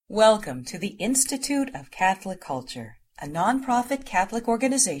Welcome to the Institute of Catholic Culture, a nonprofit Catholic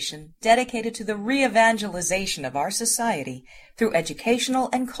organization dedicated to the re-evangelization of our society through educational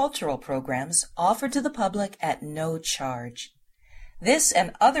and cultural programs offered to the public at no charge. This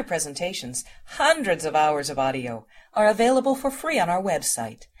and other presentations, hundreds of hours of audio, are available for free on our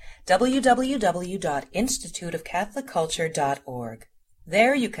website, www.instituteofcatholicculture.org.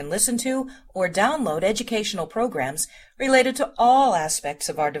 There you can listen to or download educational programs related to all aspects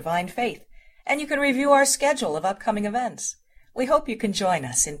of our divine faith, and you can review our schedule of upcoming events. We hope you can join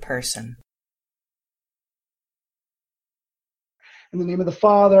us in person. In the name of the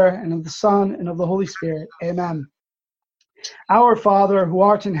Father, and of the Son, and of the Holy Spirit. Amen. Our Father, who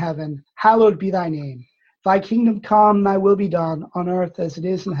art in heaven, hallowed be thy name. Thy kingdom come, thy will be done, on earth as it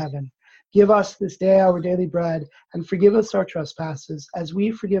is in heaven. Give us this day our daily bread, and forgive us our trespasses, as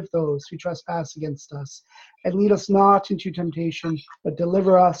we forgive those who trespass against us. And lead us not into temptation, but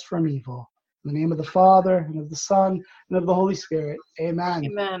deliver us from evil. In the name of the Father, and of the Son, and of the Holy Spirit. Amen.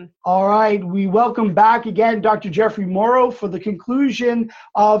 Amen. All right, we welcome back again Dr. Jeffrey Morrow for the conclusion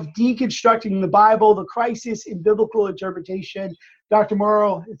of Deconstructing the Bible, the Crisis in Biblical Interpretation. Dr.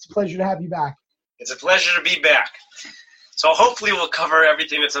 Morrow, it's a pleasure to have you back. It's a pleasure to be back. So hopefully we'll cover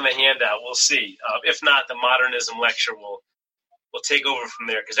everything that's on the handout. We'll see. If not, the modernism lecture will take over from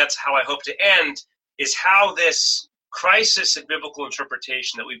there, because that's how I hope to end, is how this crisis in biblical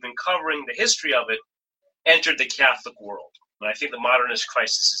interpretation that we've been covering, the history of it, entered the Catholic world. And I think the modernist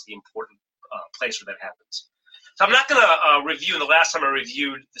crisis is the important place where that happens. So I'm not going to review, the last time I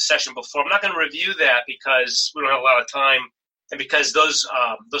reviewed the session before, I'm not going to review that because we don't have a lot of time, and because those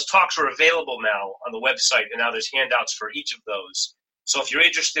talks are available now on the website, and now there's handouts for each of those. So if you're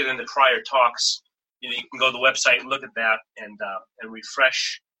interested in the prior talks, you can go to the website and look at that and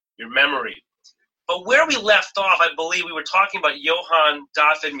refresh your memory. But where we left off, I believe we were talking about Johann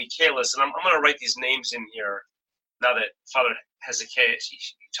David Michaelis, and I'm going to write these names in here now that Father Hezekiah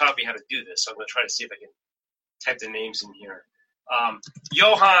taught me how to do this. So I'm going to try to see if I can type the names in here.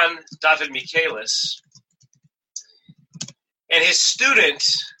 Johann David Michaelis and his student,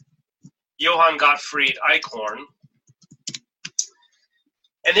 Johann Gottfried Eichhorn,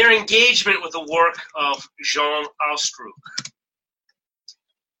 and their engagement with the work of Jean Ausdruck.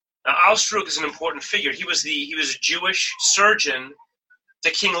 Now, Ausdruck is an important figure. He was a Jewish surgeon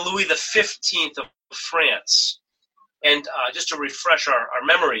to King Louis XV of France. And just to refresh our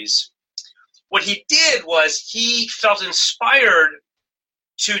memories, what he did was he felt inspired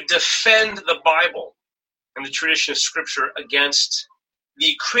to defend the Bible and the tradition of Scripture against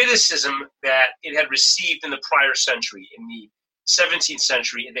the criticism that it had received in the prior century, in the 17th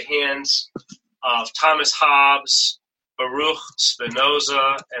century, in the hands of Thomas Hobbes, Baruch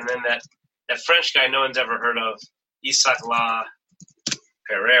Spinoza, and then that French guy no one's ever heard of, Isaac La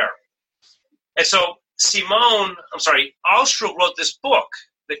Pereire. And so Ausdruck wrote this book,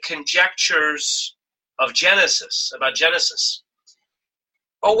 The Conjectures of Genesis, about Genesis.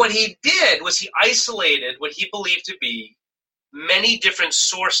 But what he did was he isolated what he believed to be many different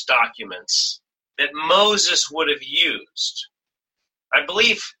source documents that Moses would have used. I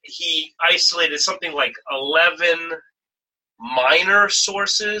believe he isolated something like 11 minor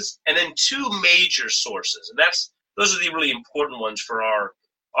sources and then 2 major sources. And those are the really important ones for our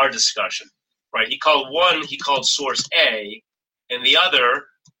discussion. Right? He called source A, and the other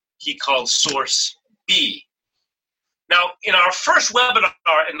he called source B. Now, in our first webinar,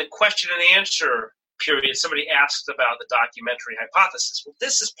 in the question and answer period, somebody asked about the documentary hypothesis. Well,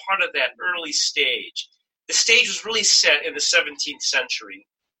 this is part of that early stage. The stage was really set in the 17th century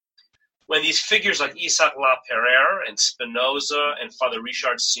when these figures like Isaac La Pereire and Spinoza and Father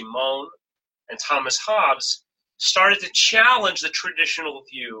Richard Simon and Thomas Hobbes started to challenge the traditional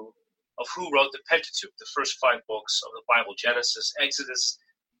view of who wrote the Pentateuch, the first 5 books of the Bible: Genesis, Exodus,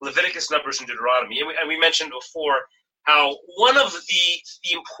 Leviticus, Numbers, and Deuteronomy. And we mentioned before how one of the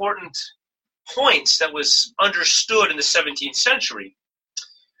important points that was understood in the 17th century,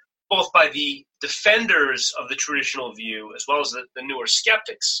 both by the defenders of the traditional view as well as the newer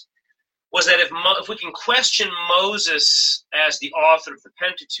skeptics, was that if we can question Moses as the author of the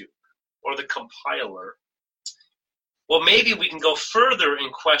Pentateuch or the compiler, well, maybe we can go further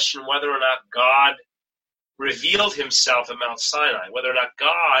and question whether or not God revealed himself at Mount Sinai, whether or not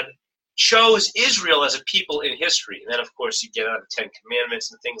God chose Israel as a people in history. And then, of course, you get out of the 10 Commandments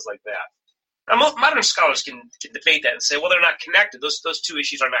and things like that. Now, modern scholars can debate that and say, well, they're not connected. Those 2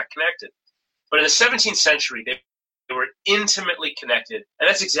 issues are not connected. But in the 17th century, they were intimately connected, and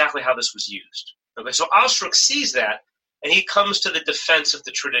that's exactly how this was used. Okay, so Ausdruck sees that, and he comes to the defense of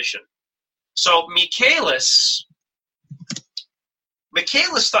the tradition. So Michaelis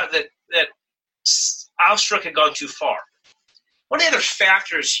Michaelis thought that Astruc had gone too far. One of the other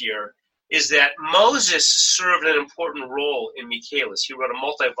factors here is that Moses served an important role in Michaelis. He wrote a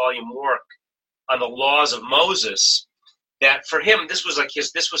multi-volume work on the laws of Moses that for him, this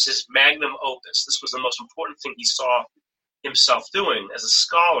was his magnum opus. This was the most important thing he saw himself doing as a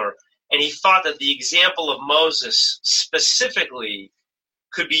scholar. And he thought that the example of Moses specifically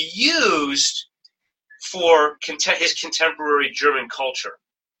could be used for his contemporary German culture.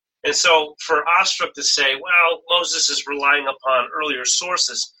 And so for Astruc to say, well, Moses is relying upon earlier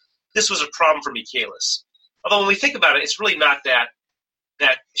sources, this was a problem for Michaelis. Although when we think about it, it's really not that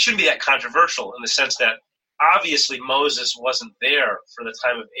shouldn't be that controversial in the sense that obviously Moses wasn't there for the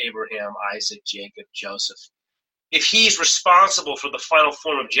time of Abraham, Isaac, Jacob, Joseph. If he's responsible for the final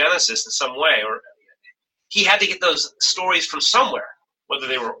form of Genesis in some way, or he had to get those stories from somewhere, whether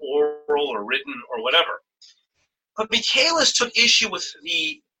they were oral or written or whatever. But Michaelis took issue with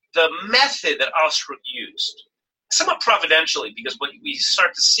the method that Astruc used, somewhat providentially, because what we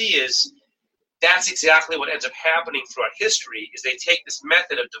start to see is that's exactly what ends up happening throughout history, is they take this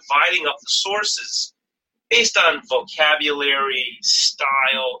method of dividing up the sources based on vocabulary,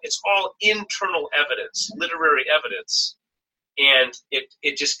 style. It's all internal evidence, literary evidence, and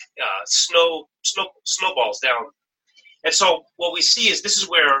it just snowballs down. And so what we see is this is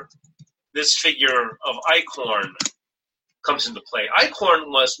where this figure of Eichhorn comes into play. Eichhorn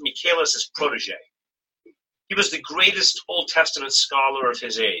was Michaelis' protege. He was the greatest Old Testament scholar of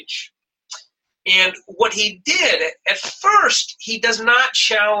his age. And what he did, at first, he does not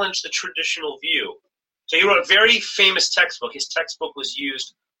challenge the traditional view. So he wrote a very famous textbook. His textbook was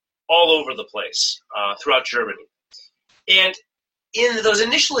used all over the place throughout Germany. And in those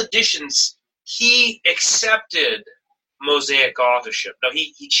initial editions, he accepted Mosaic authorship. Now,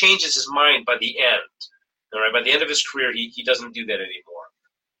 he changes his mind by the end. All right, by the end of his career, he doesn't do that anymore.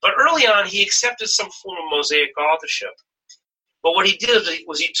 But early on, he accepted some form of Mosaic authorship. But what he did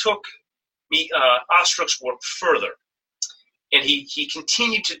was he took Astruc's work further, and he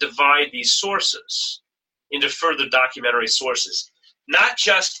continued to divide these sources into further documentary sources, not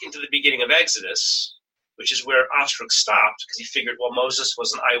just into the beginning of Exodus, which is where Astruc stopped, because he figured, well, Moses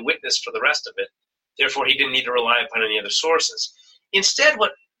was an eyewitness for the rest of it, therefore he didn't need to rely upon any other sources. Instead,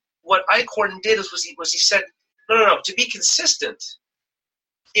 what Eichhorn did was he said, no, to be consistent,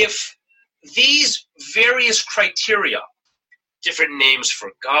 if these various criteria, different names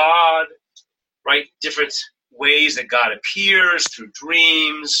for God, right, different ways that God appears through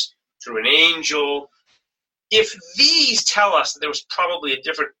dreams, through an angel, if these tell us that there was probably a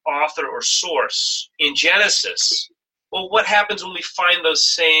different author or source in Genesis, well, what happens when we find those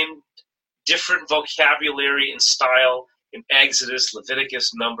same different vocabulary and style in Exodus,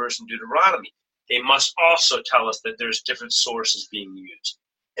 Leviticus, Numbers, and Deuteronomy? They must also tell us that there's different sources being used.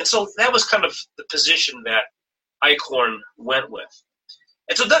 And so that was kind of the position that Eichhorn went with.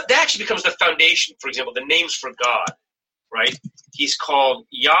 And so that actually becomes the foundation, for example, the names for God, right? He's called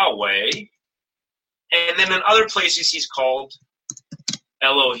Yahweh, and then in other places he's called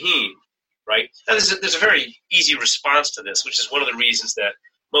Elohim, right? Now there's a very easy response to this, which is one of the reasons that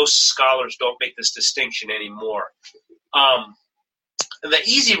most scholars don't make this distinction anymore. The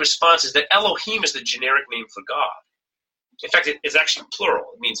easy response is that Elohim is the generic name for God. In fact, it's actually plural.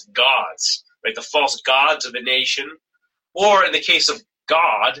 It means gods, right? The false gods of the nation. Or in the case of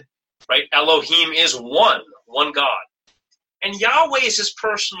God, right? Elohim is one God. And Yahweh is his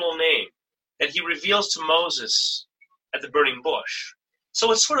personal name that he reveals to Moses at the burning bush.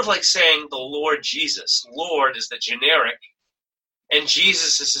 So it's sort of like saying the Lord Jesus. Lord is the generic, and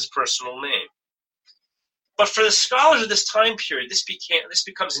Jesus is his personal name. But for the scholars of this time period, this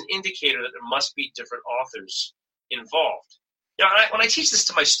becomes an indicator that there must be different authors involved. You know, when I teach this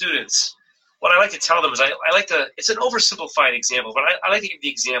to my students, what I like to tell them is it's an oversimplified example, but I like to give the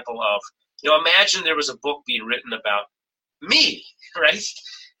example of, imagine there was a book being written about me, right?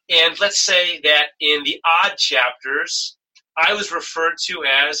 And let's say that in the odd chapters, I was referred to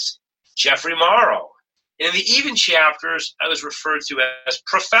as Jeffrey Morrow. And in the even chapters, I was referred to as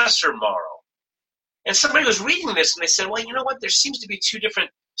Professor Morrow. And somebody was reading this and they said, well, you know what? There seems to be two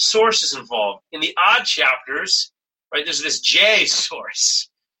different sources involved. In the odd chapters, right, there's this J source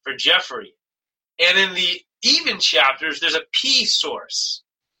for Jeffrey. And in the even chapters, there's a P source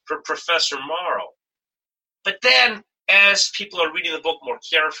for Professor Morrow. But then, as people are reading the book more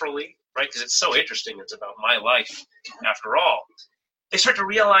carefully, right, because it's so interesting, it's about my life after all, they start to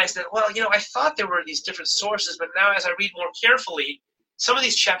realize that, well, I thought there were these different sources, but now as I read more carefully, some of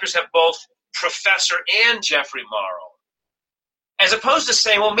these chapters have both Professor and Jeffrey Morrow. As opposed to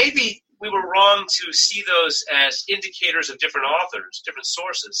saying, well, maybe we were wrong to see those as indicators of different authors, different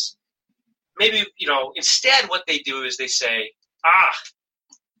sources. Maybe, instead what they do is they say,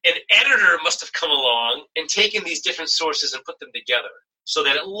 an editor must have come along and taken these different sources and put them together so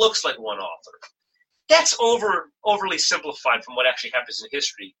that it looks like one author. That's overly simplified from what actually happens in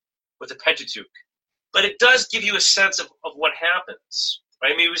history with the Pentateuch. But it does give you a sense of what happens.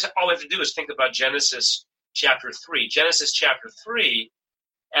 Right? I mean, all we have to do is think about Genesis chapter 3. Genesis chapter 3,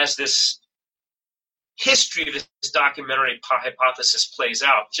 as this history of this documentary hypothesis plays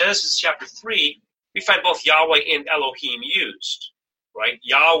out. Genesis chapter 3, we find both Yahweh and Elohim used. Right?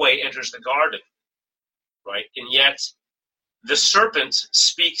 Yahweh enters the garden. Right? And yet, the serpent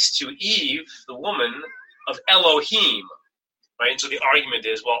speaks to Eve, the woman, of Elohim. Right? And so the argument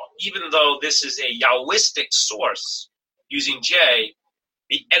is, well, even though this is a Yahwistic source using J,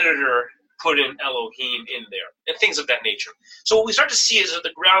 the editor put in Elohim in there, and things of that nature. So what we start to see is at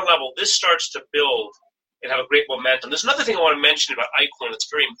the ground level, this starts to build and have a great momentum. There's another thing I want to mention about Eichhorn that's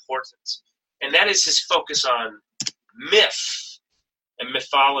very important, and that is his focus on myth and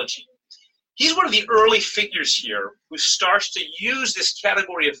mythology. He's one of the early figures here who starts to use this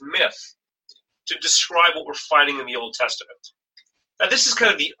category of myth to describe what we're finding in the Old Testament. Now, this is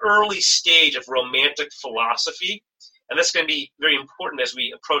kind of the early stage of Romantic philosophy, and that's going to be very important as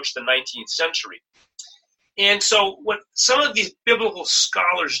we approach the 19th century. And so what some of these biblical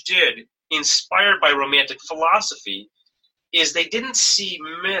scholars did, inspired by Romantic philosophy, is they didn't see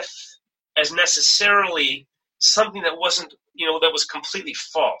myth as necessarily something that wasn't, that was completely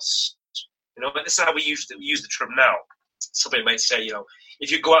false. But this is how we use the term now. Somebody might say,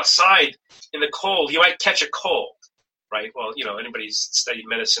 if you go outside in the cold, you might catch a cold, right? Well, anybody who's studied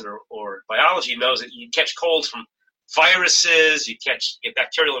medicine or biology knows that you catch colds from viruses, you get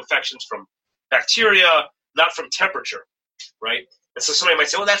bacterial infections from bacteria, not from temperature, right? And so somebody might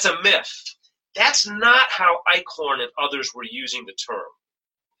say, well, that's a myth. That's not how Eichhorn and others were using the term.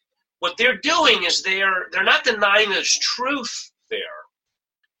 What they're doing is they're not denying there's truth there.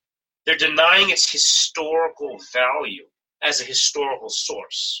 They're denying its historical value as a historical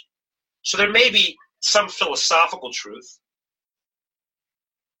source. So there may be some philosophical truth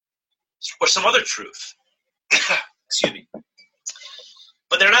or some other truth. Excuse me.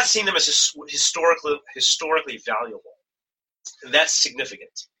 But they're not seeing them as historically valuable. And that's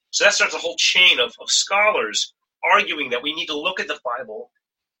significant. So that starts a whole chain of scholars arguing that we need to look at the Bible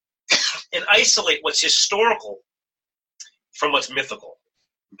and isolate what's historical from what's mythical.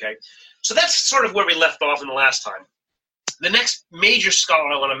 Okay? So that's sort of where we left off in the last time. The next major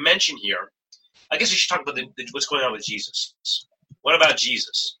scholar I want to mention here, I guess we should talk about what's going on with Jesus. What about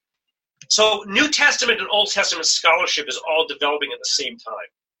Jesus? So New Testament and Old Testament scholarship is all developing at the same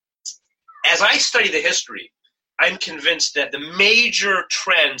time. As I study the history, I'm convinced that the major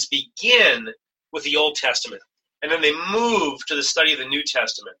trends begin with the Old Testament, and then they move to the study of the New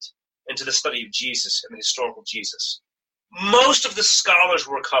Testament and to the study of Jesus and the historical Jesus. Most of the scholars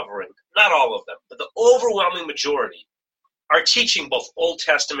we're covering, not all of them, but the overwhelming majority, are teaching both Old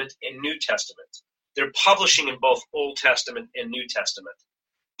Testament and New Testament. They're publishing in both Old Testament and New Testament.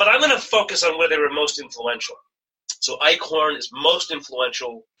 But I'm going to focus on where they were most influential. So Eichhorn is most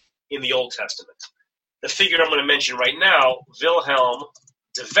influential in the Old Testament. The figure I'm going to mention right now, Wilhelm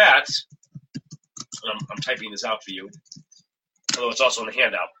de Wet, I'm typing this out for you, although it's also in the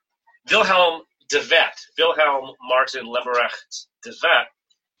handout. Wilhelm de Wet, Wilhelm Martin Leberecht de Wet,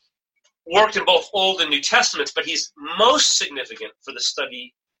 worked in both Old and New Testaments, but he's most significant for the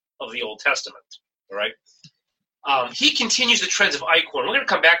study of the Old Testament. All right? He continues the trends of Eichhorn. We're going to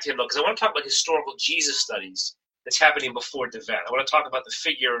come back to him, though, because I want to talk about historical Jesus studies that's happening before de Wet. I want to talk about the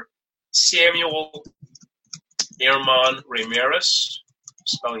figure Samuel Hermann Ramirez,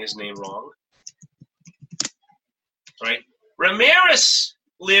 spelling his name wrong. Right? Ramirez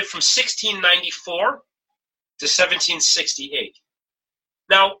lived from 1694 to 1768.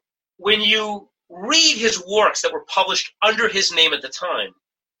 Now, when you read his works that were published under his name at the time,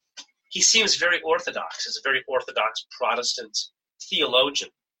 he seems very orthodox. He's a very orthodox Protestant theologian.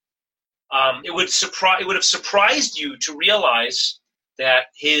 It would have surprised you to realize that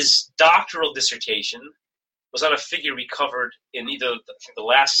his doctoral dissertation was on a figure we covered in either the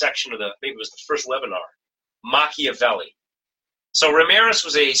last section or maybe it was the first webinar, Machiavelli. So Ramirez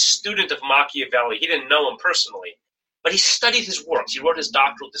was a student of Machiavelli. He didn't know him personally, but he studied his works. He wrote his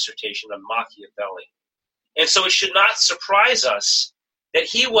doctoral dissertation on Machiavelli. And so it should not surprise us that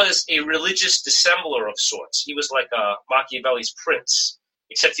he was a religious dissembler of sorts. He was like Machiavelli's prince,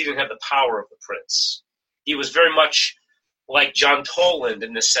 except he didn't have the power of the prince. He was very much like John Toland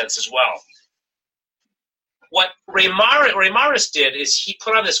in this sense as well. What Reimarus did is he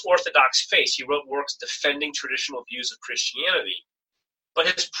put on this orthodox face. He wrote works defending traditional views of Christianity. But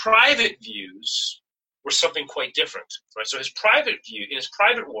his private views were something quite different. Right? So in his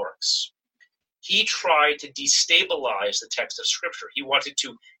private works, he tried to destabilize the text of Scripture. He wanted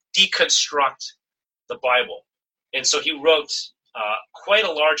to deconstruct the Bible. And so he wrote quite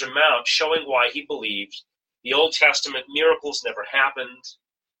a large amount showing why he believed the Old Testament miracles never happened,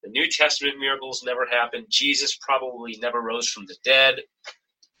 the New Testament miracles never happened, Jesus probably never rose from the dead,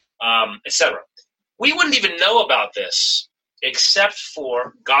 etc. We wouldn't even know about this except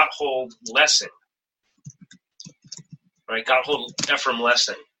for Gotthold Lessing. Right, Gotthold Ephraim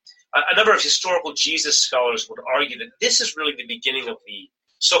Lessing. A number of historical Jesus scholars would argue that this is really the beginning of the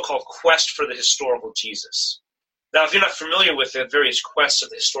so-called quest for the historical Jesus. Now, if you're not familiar with the various quests of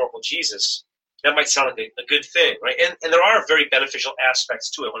the historical Jesus, that might sound like a good thing, right? And there are very beneficial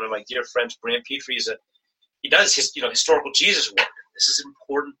aspects to it. One of my dear friends, Bram Petrie, he does his historical Jesus work. This is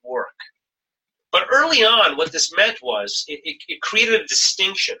important work. But early on, what this meant was it created a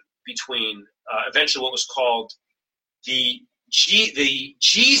distinction between eventually what was called the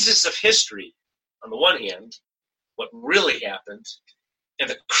Jesus of history, on the one hand, what really happened, and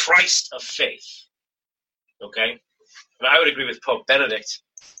the Christ of faith. Okay? And I would agree with Pope Benedict,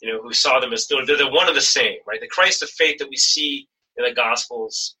 who saw them as they're one and the same, right? The Christ of faith that we see in the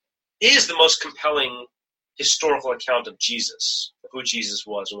Gospels is the most compelling historical account of Jesus, of who Jesus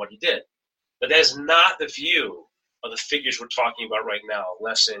was and what he did. But that is not the view of the figures we're talking about right now,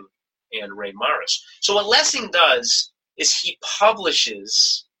 Lessing and Reimarus. So what Lessing does is he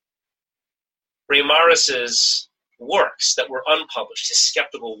publishes Reimarus's works that were unpublished, his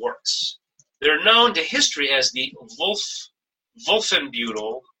skeptical works. They're known to history as the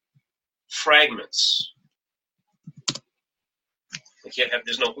Wolfenbüttel fragments.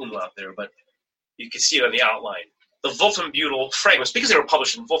 There's no umlaut there, but you can see it on the outline. The Wolfenbüttel fragments, because they were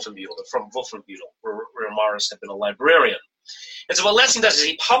published in Wolfenbüttel, they're from Wolfenbüttel, where Reimarus had been a librarian. And so what Lessing does is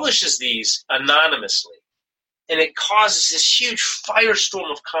he publishes these anonymously, and it causes this huge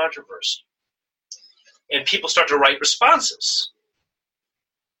firestorm of controversy. And people start to write responses.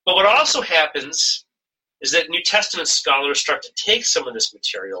 But what also happens is that New Testament scholars start to take some of this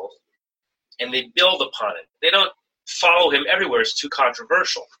material and they build upon it. They don't follow him everywhere, it's too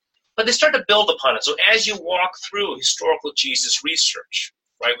controversial. But they start to build upon it. So as you walk through historical Jesus research,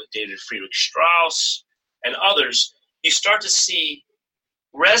 right, with David Friedrich Strauss and others, you start to see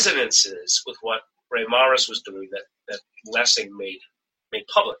resonances with what Reimarus was doing that Lessing made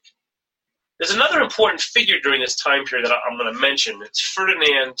public. There's another important figure during this time period that I'm going to mention. It's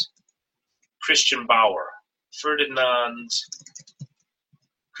Ferdinand Christian Bauer. Ferdinand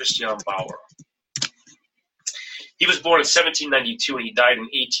Christian Bauer. He was born in 1792 and he died in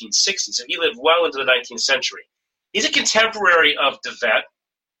 1860, so he lived well into the 19th century. He's a contemporary of De Wet,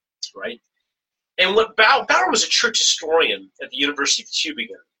 right? And what Bauer was a church historian at the University of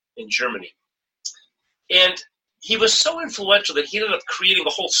Tübingen in Germany. And he was so influential that he ended up creating a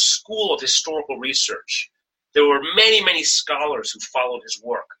whole school of historical research. There were many, many scholars who followed his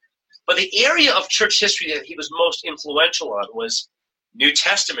work. But the area of church history that he was most influential on was New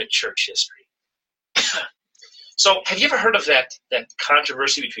Testament church history. So have you ever heard of that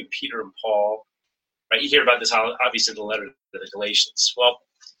controversy between Peter and Paul? Right, you hear about this obviously in the letter to the Galatians. Well,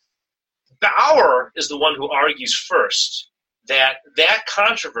 Bauer is the one who argues first that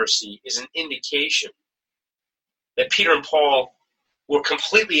controversy is an indication that Peter and Paul were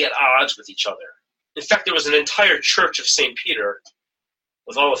completely at odds with each other. In fact, there was an entire church of St. Peter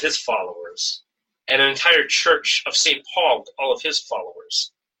with all of his followers, and an entire church of St. Paul with all of his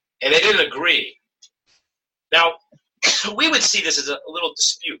followers. And they didn't agree. Now, we would see this as a little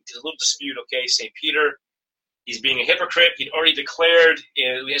dispute. There's a little dispute, okay, St. Peter, he's being a hypocrite. He'd already declared,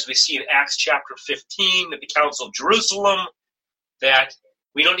 as we see in Acts chapter 15, at the Council of Jerusalem, that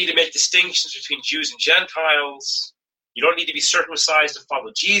we don't need to make distinctions between Jews and Gentiles. You don't need to be circumcised to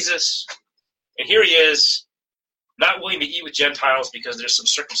follow Jesus. And here he is, not willing to eat with Gentiles because there's some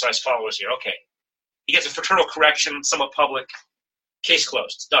circumcised followers here. Okay. He gets a fraternal correction, somewhat public. Case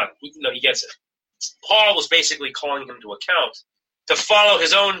closed. It's done. He gets it. Paul was basically calling him to account to follow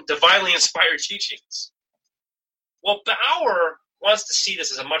his own divinely inspired teachings. Well, Bauer wants to see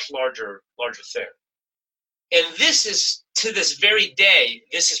this as a much larger thing. And this is, to this very day,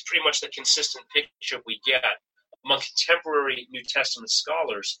 this is pretty much the consistent picture we get among contemporary New Testament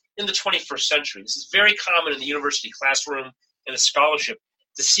scholars in the 21st century. This is very common in the university classroom and the scholarship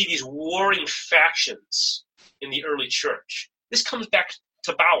to see these warring factions in the early church. This comes back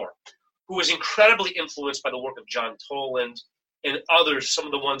to Bauer, who was incredibly influenced by the work of John Toland and others, some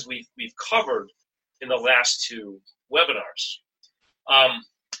of the ones we've covered, in the last two webinars.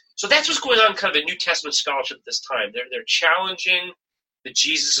 So that's what's going on kind of in New Testament scholarship at this time. They're challenging the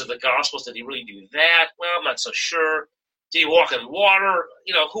Jesus of the Gospels. Did he really do that? Well, I'm not so sure. Did he walk in water?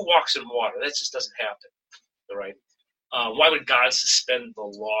 Who walks in water? That just doesn't happen, all right? Why would God suspend the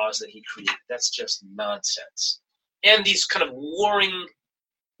laws that he created? That's just nonsense. And these kind of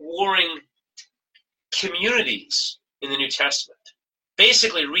warring communities in the New Testament,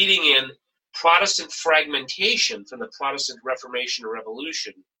 basically reading in Protestant fragmentation from the Protestant Reformation or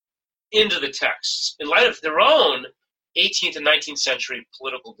Revolution into the texts in light of their own 18th and 19th century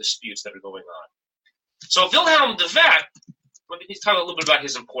political disputes that are going on. So Wilhelm de Wet, let me talk a little bit about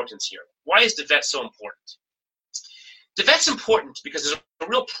his importance here. Why is de Wet so important? De Wet's important because there's a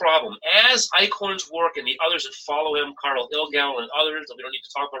real problem. As Eichhorn's work and the others that follow him, Karl Ilgel and others that we don't need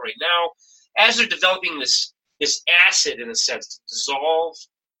to talk about right now, as they're developing this acid, in a sense, to dissolve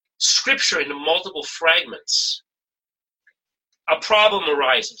Scripture into multiple fragments, a problem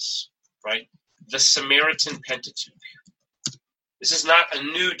arises, right? The Samaritan Pentateuch. This is not a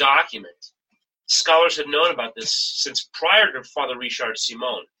new document. Scholars have known about this since prior to Father Richard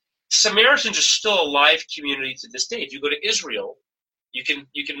Simon. Samaritans are still a live community to this day. If you go to Israel, you can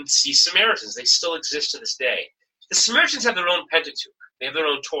see Samaritans. They still exist to this day. The Samaritans have their own Pentateuch. They have their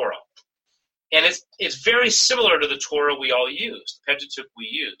own Torah. And it's very similar to the Torah we all use, the Pentateuch we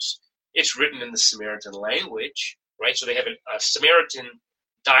use. It's written in the Samaritan language, right? So they have a Samaritan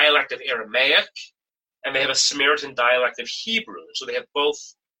dialect of Aramaic, and they have a Samaritan dialect of Hebrew. So they have both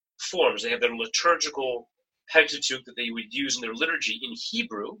forms. They have their liturgical Pentateuch that they would use in their liturgy in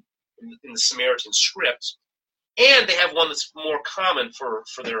Hebrew, in the Samaritan script, and they have one that's more common for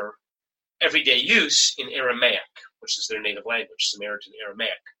their everyday use in Aramaic, which is their native language, Samaritan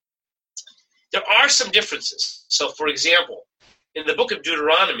Aramaic. There are some differences. So, for example, in the book of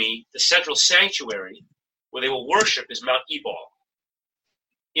Deuteronomy, the central sanctuary where they will worship is Mount Ebal.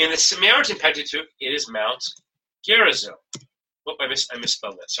 In the Samaritan Pentateuch, it is Mount Gerizim. Oh, I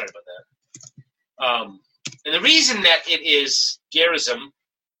misspelled that. Sorry about that. And the reason that it is Gerizim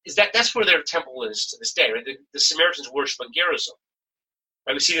is that that's where their temple is to this day. Right? The Samaritans worship on Gerizim.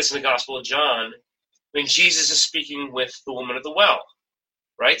 Right? We see this in the Gospel of John when Jesus is speaking with the woman at the well.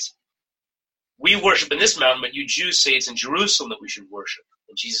 Right? We worship in this mountain, but you Jews say it's in Jerusalem that we should worship.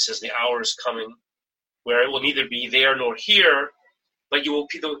 And Jesus says the hour is coming where it will neither be there nor here, but you will.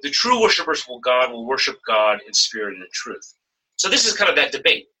 The true worshipers will worship God in spirit and in truth. So this is kind of that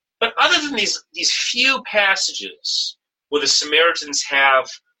debate. But other than these few passages where the Samaritans have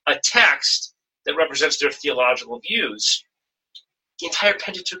a text that represents their theological views, the entire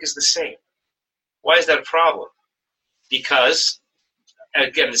Pentateuch is the same. Why is that a problem? Because,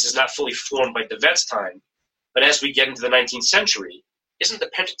 again, this is not fully formed by de Wet's time, but as we get into the 19th century, isn't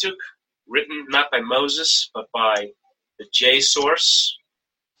the Pentateuch written not by Moses, but by the J source,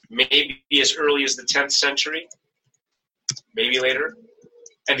 maybe as early as the 10th century, maybe later,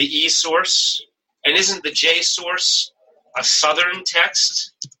 and the E source? And isn't the J source a southern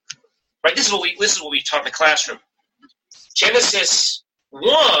text? Right. This is what we taught in the classroom. Genesis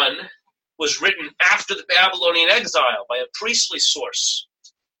 1 was written after the Babylonian exile by a priestly source,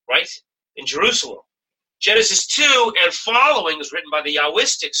 right, in Jerusalem. Genesis 2 and following was written by the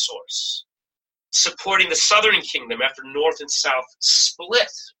Yahwistic source, supporting the southern kingdom after north and south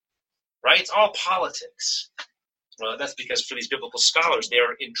split. Right. It's all politics. Well, that's because for these biblical scholars, they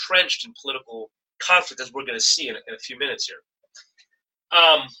are entrenched in political conflict, as we're going to see in a few minutes here.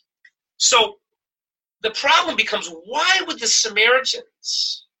 So the problem becomes, why would the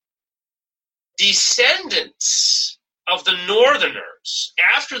Samaritans, descendants of the northerners,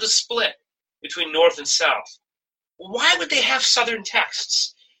 after the split between north and south, why would they have southern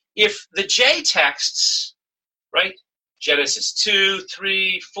texts? If the J texts, right, Genesis 2,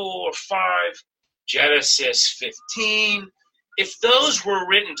 3, 4, 5, Genesis 15, if those were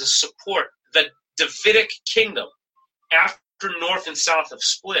written to support the Davidic kingdom after north and south have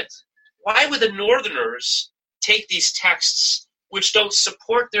split, why would the northerners take these texts which don't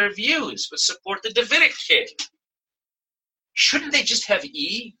support their views, but support the Davidic king? Shouldn't they just have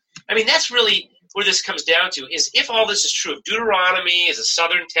E? I mean, that's really where this comes down to, is if all this is true, if Deuteronomy is a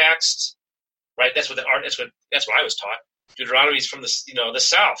southern text, right, that's what I was taught. Deuteronomy is from the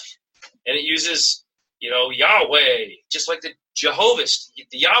south, and it uses, Yahweh, just like the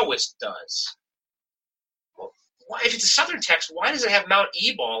Yahwist does. Well, why, if it's a southern text, why does it have Mount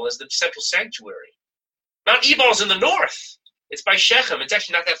Ebal as the central sanctuary? Mount Ebal is in the north. It's by Shechem. It's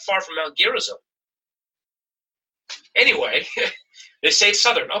actually not that far from Mount Gerizim. Anyway, they say it's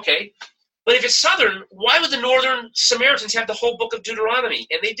southern. Okay. But if it's southern, why would the northern Samaritans have the whole book of Deuteronomy?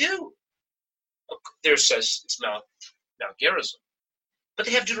 And they do. There says it's Mount Gerizim. But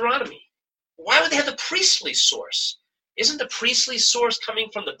they have Deuteronomy. Why would they have the priestly source? Isn't the priestly source coming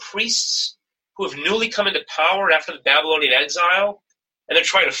from the priests who have newly come into power after the Babylonian exile? And they're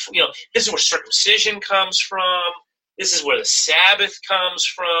trying to, this is where circumcision comes from. This is where the Sabbath comes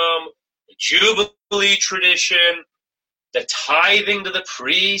from, the Jubilee tradition, the tithing to the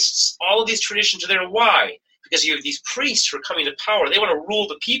priests. All of these traditions are there. Why? Because you have these priests who are coming to power. They want to rule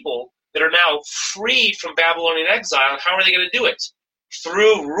the people that are now freed from Babylonian exile. How are they going to do it?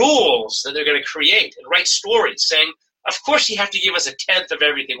 Through rules that they're going to create and write stories saying, of course you have to give us a tenth of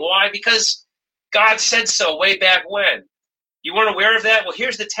everything. Why? Because God said so way back when. You weren't aware of that? Well,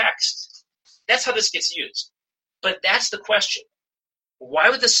 here's the text. That's how this gets used. But that's the question. Why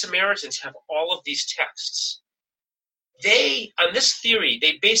would the Samaritans have all of these texts? On this theory,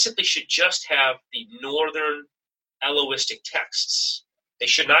 they basically should just have the northern Elohistic texts. They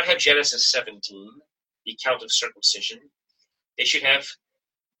should not have Genesis 17, the account of circumcision. They should have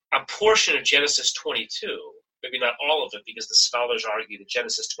a portion of Genesis 22, maybe not all of it, because the scholars argue that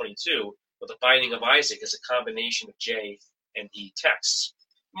Genesis 22, with the binding of Isaac, is a combination of J and E texts.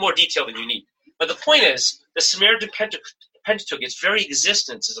 More detail than you need. But the point is, the Samaritan Pentateuch, its very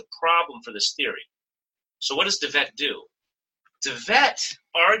existence is a problem for this theory. So what does De Wet do? De Wet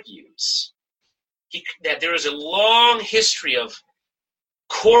argues that there is a long history of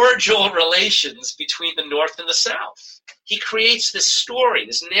cordial relations between the North and the South. He creates this story,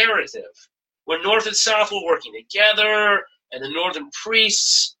 this narrative, where North and South were working together, and the Northern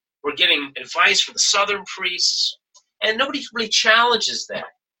priests were getting advice from the Southern priests, and nobody really challenges that.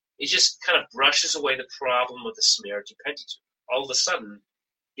 It just kind of brushes away the problem of the Samaritan Pentateuch. All of a sudden,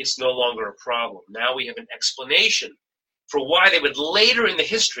 it's no longer a problem. Now we have an explanation for why they would later in the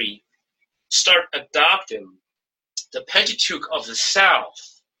history start adopting the Pentateuch of the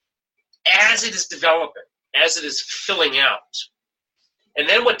South as it is developing, as it is filling out. And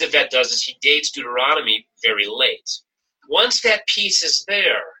then what De Wet does is he dates Deuteronomy very late. Once that piece is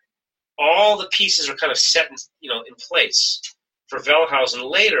there, all the pieces are kind of set in place for Wellhausen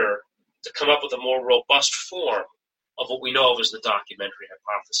later to come up with a more robust form of what we know of as the documentary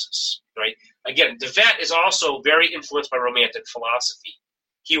hypothesis. Right? Again, De Wet is also very influenced by Romantic philosophy.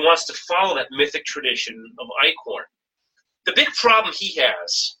 He wants to follow that mythic tradition of Eichhorn. The big problem he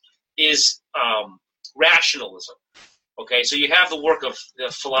has is rationalism. Okay, so you have the work of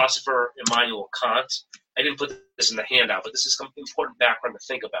the philosopher Immanuel Kant. I didn't put this in the handout, but this is some important background to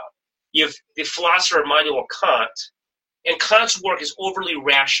think about. You have the philosopher Immanuel Kant, and Kant's work is overly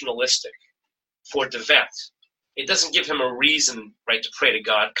rationalistic for De Wet. It doesn't give him a reason, right, to pray to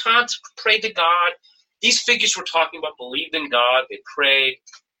God. Kant prayed to God. These figures we're talking about believed in God. They prayed.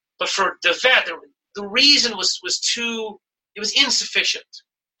 But for De Wet, the reason was insufficient.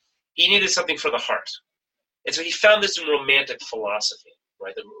 He needed something for the heart. And so he found this in Romantic philosophy,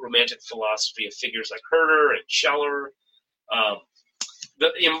 right? The Romantic philosophy of figures like Herder and Scheller.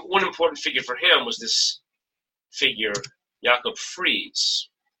 One important figure for him was this figure, Jakob Fries.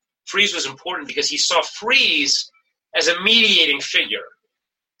 Fries was important because he saw Fries as a mediating figure.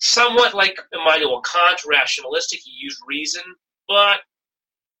 Somewhat like Immanuel Kant, rationalistic, he used reason, but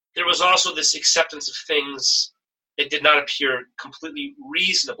there was also this acceptance of things that did not appear completely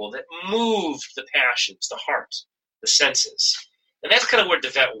reasonable, that moved the passions, the heart, the senses. And that's kind of where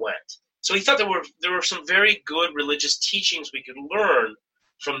De Wet went. So he thought there were some very good religious teachings we could learn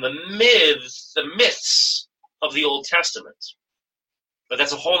from the myths of the Old Testament. But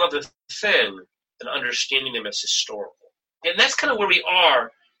that's a whole other thing than understanding them as historical. And that's kind of where we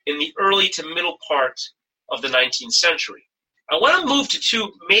are in the early to middle part of the 19th century. I want to move to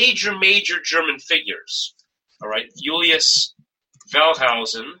two major German figures. All right, Julius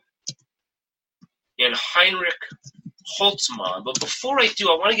Wellhausen and Heinrich Holtzmann. But before I do,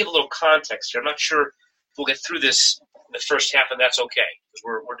 I want to give a little context here. I'm not sure if we'll get through this in the first half, and that's okay, because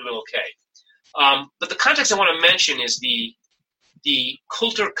we're doing okay. But the context I want to mention is the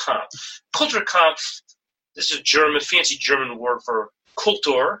Kulturkampf. Kulturkampf, this is a fancy German word for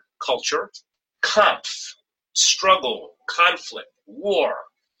Kultur, culture, Kampf, struggle, conflict, war,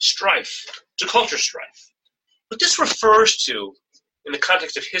 strife. It's a culture strife. What this refers to, in the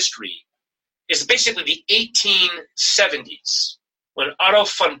context of history, is basically the 1870s, when Otto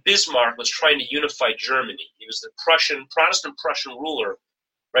von Bismarck was trying to unify Germany. He was the Protestant Prussian ruler,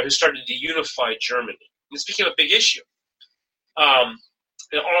 right, who started to unify Germany. And this became a big issue, an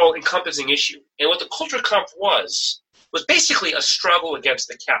all-encompassing issue. And what the Kulturkampf was basically a struggle against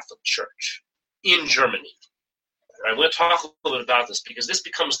the Catholic Church in Germany. I'm going to talk a little bit about this because this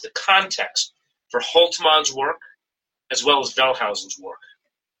becomes the context for Holtzmann's work as well as Wellhausen's work.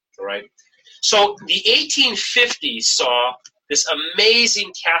 All right. So the 1850s saw this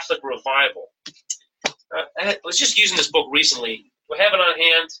amazing Catholic revival. I was just using this book recently. Do I have it on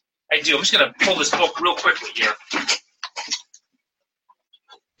hand? I do. I'm just going to pull this book real quickly here.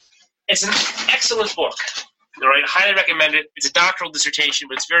 It's an excellent book. All right, I highly recommend it. It's a doctoral dissertation,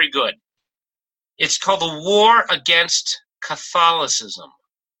 but it's very good. It's called The War Against Catholicism.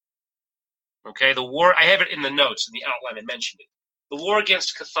 Okay, the war, I have it in the notes, in the outline, I mentioned it. The War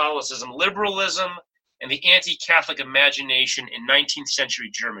Against Catholicism, Liberalism, and the Anti-Catholic Imagination in 19th Century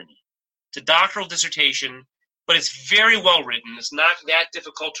Germany. It's a doctoral dissertation, but it's very well written. It's not that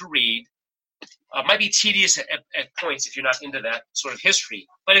difficult to read. It might be tedious at points if you're not into that sort of history,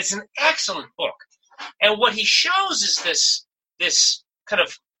 but it's an excellent book. And what he shows is this kind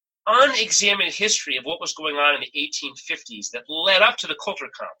of unexamined history of what was going on in the 1850s that led up to the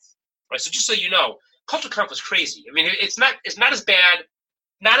Kulturkampf. Right? So just so you know, Kulturkampf was crazy. I mean, it's not as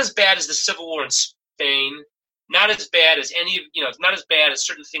bad as the Civil War in Spain, not as bad as it's not as bad as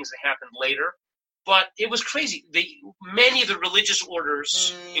certain things that happened later, but it was crazy. Many of the religious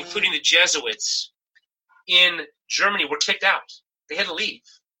orders, including the Jesuits in Germany, were kicked out. They had to leave.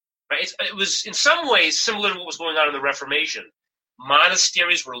 Right? It was in some ways similar to what was going on in the Reformation.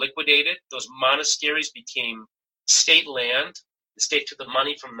 Monasteries were liquidated. Those monasteries became state land. The state took the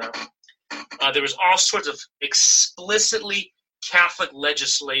money from them. There was all sorts of explicitly Catholic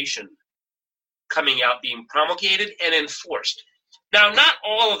legislation coming out, being promulgated and enforced. Now, not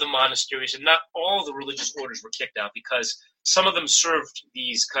all of the monasteries and not all of the religious orders were kicked out, because some of them served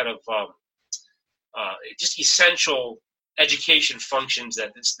these kind of just essential education functions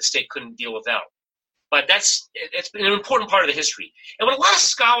that the state couldn't deal without. But it's an important part of the history. And what a lot of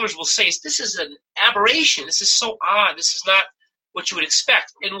scholars will say is this is an aberration. This is so odd. This is not what you would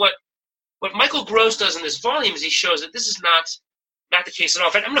expect. And what Michael Gross does in this volume is he shows that this is not the case at all.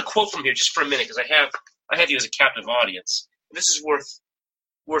 In fact, I'm going to quote from here just for a minute, because I have you as a captive audience. This is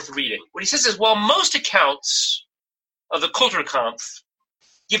worth reading. What he says is, while most accounts of the Kulturkampf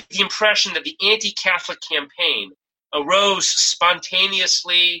give the impression that the anti-Catholic campaign arose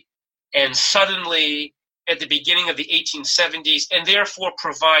spontaneously and suddenly at the beginning of the 1870s, and therefore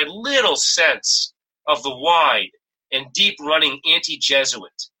provide little sense of the wide and deep-running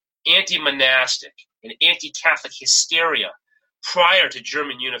anti-Jesuit, anti-monastic, and anti-Catholic hysteria prior to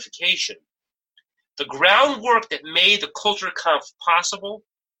German unification, the groundwork that made the Kulturkampf possible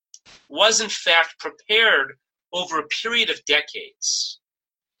was in fact prepared over a period of decades.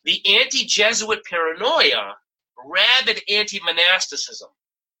 The anti-Jesuit paranoia, rabid anti-monasticism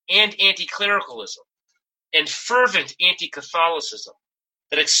and anti-clericalism, and fervent anti-Catholicism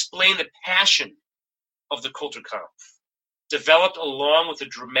that explain the passion of the Kulturkampf developed along with a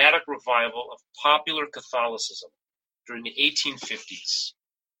dramatic revival of popular Catholicism during the 1850s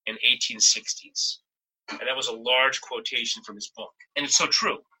and 1860s. And that was a large quotation from his book. And it's so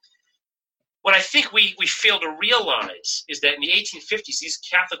true. What I think we fail to realize is that in the 1850s, these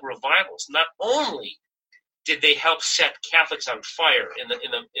Catholic revivals, not only did they help set Catholics on fire in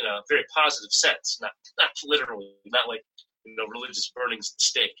a very positive sense, not literally, not like religious burnings at the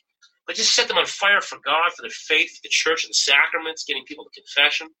stake, but just set them on fire for God, for their faith, the church, and the sacraments, getting people to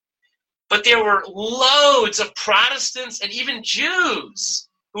confession. But there were loads of Protestants and even Jews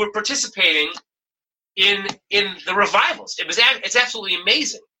who were participating in the revivals. It's absolutely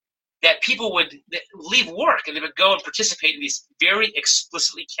amazing that people would leave work and they would go and participate in these very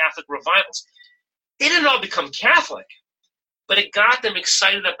explicitly Catholic revivals. They didn't all become Catholic, but it got them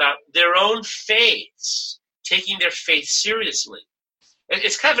excited about their own faiths, taking their faith seriously.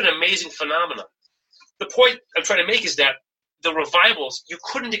 It's kind of an amazing phenomenon. The point I'm trying to make is that the revivals, you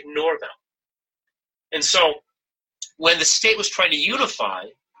couldn't ignore them. And so when the state was trying to unify,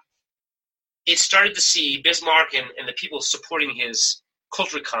 it started to see, Bismarck and the people supporting his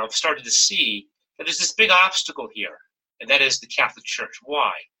Kulturkampf started to see that there's this big obstacle here, and that is the Catholic Church.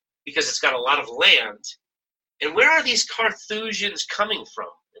 Why? Because it's got a lot of land. And where are these Carthusians coming from?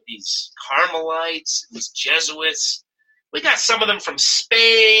 These Carmelites, these Jesuits. We got some of them from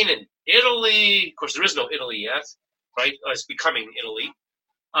Spain and Italy. Of course, there is no Italy yet, right? It's becoming Italy.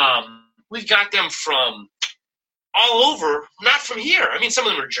 We've got them from all over, not from here. I mean, some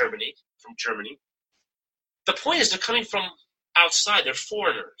of them are from Germany. The point is they're coming from outside. They're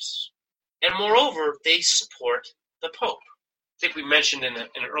foreigners. And moreover, they support the Pope. I think we mentioned in an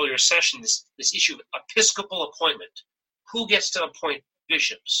earlier session this issue of episcopal appointment. Who gets to appoint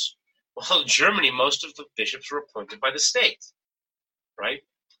bishops? Well, in Germany, most of the bishops were appointed by the state, right?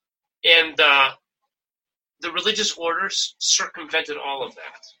 And the religious orders circumvented all of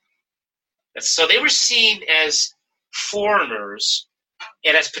that. So they were seen as foreigners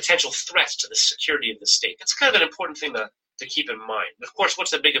and as potential threats to the security of the state. That's kind of an important thing to keep in mind. Of course,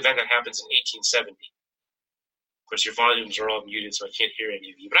 what's the big event that happens in 1870? Of course, your volumes are all muted, so I can't hear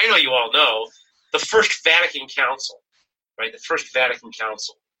any of you. But I know you all know the First Vatican Council, right? The First Vatican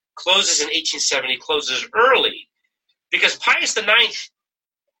Council closes in 1870, closes early, because Pius IX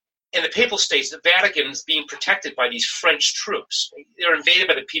and the Papal States, the Vatican, is being protected by these French troops. They're invaded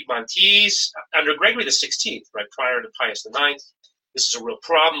by the Piedmontese under Gregory XVI, right, prior to Pius IX. This is a real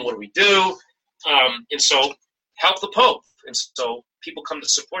problem. What do we do? And so help the Pope. And so people come to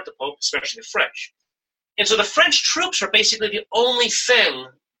support the Pope, especially the French. And so the French troops are basically the only thing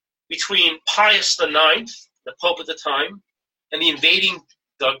between Pius IX, the Pope at the time, and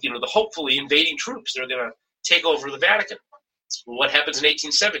the hopefully invading troops. They're going to take over the Vatican. Well, what happens in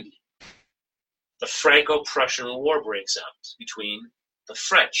 1870? The Franco-Prussian War breaks out between the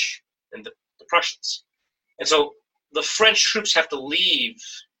French and the Prussians. And so the French troops have to leave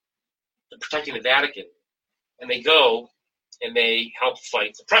protecting the Vatican, and they go and they help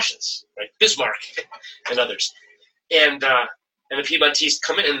fight the Prussians, right? Bismarck and others. And the Piedmontese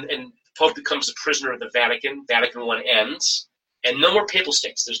come in, and the Pope becomes a prisoner of the Vatican. Vatican I ends, and no more papal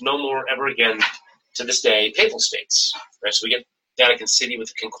states. There's no more, ever again, to this day, papal states. Right? So we get Vatican City with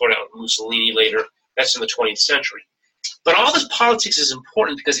the Concordat and Mussolini later. That's in the 20th century. But all this politics is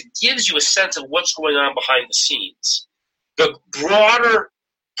important because it gives you a sense of what's going on behind the scenes. The broader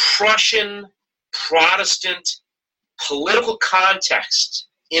Prussian, Protestant, political context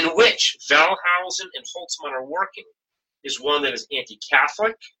in which Wellhausen and Holtzmann are working is one that is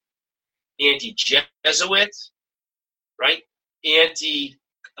anti-Catholic, anti-Jesuit, right? Anti-ritual,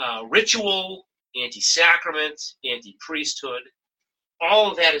 anti-sacrament, anti-priesthood.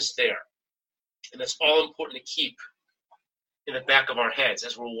 All of that is there. And that's all important to keep in the back of our heads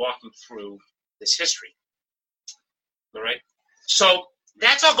as we're walking through this history. All right? So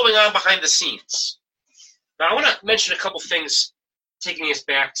that's all going on behind the scenes. Now, I want to mention a couple things taking us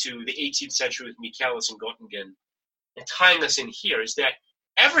back to the 18th century with Michaelis and Göttingen and tying us in here is that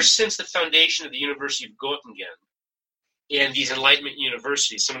ever since the foundation of the University of Göttingen and these Enlightenment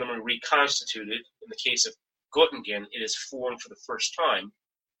universities, some of them are reconstituted. In the case of Göttingen, it is formed for the first time.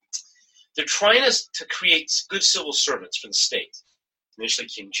 They're trying to create good civil servants for the state. Initially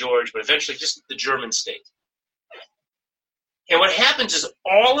King George, but eventually just the German state. And what happens is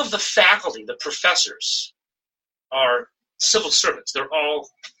all of the faculty, the professors, are civil servants. They're all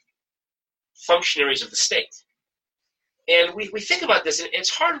functionaries of the state. And we think about this, and it's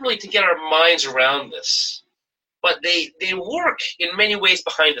hard really to get our minds around this. But they work in many ways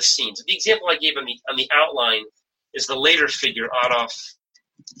behind the scenes. The example I gave on the outline is the later figure, Adolf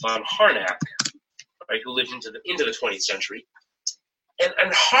von Harnack, right, who lived into the 20th century.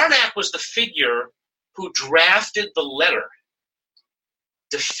 And Harnack was the figure who drafted the letter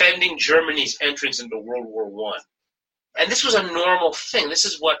defending Germany's entrance into World War I. And this was a normal thing. This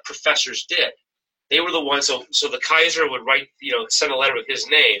is what professors did. They were the ones, so the Kaiser would write, send a letter with his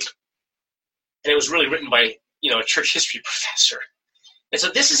name, and it was really written by, a church history professor. And so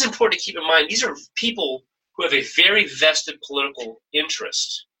this is important to keep in mind. These are people who have a very vested political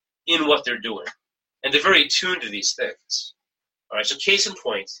interest in what they're doing. And they're very attuned to these things. All right, so case in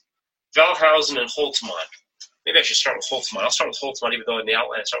point, Wellhausen and Holtzmann. Maybe I should start with Holtzmann. I'll start with Holtzmann, even though in the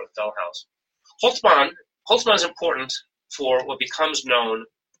outline I start with Wellhausen. Holtzmann is important for what becomes known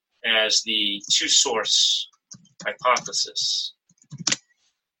as the two-source hypothesis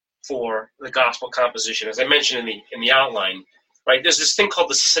for the gospel composition. As I mentioned in the outline, right, there's this thing called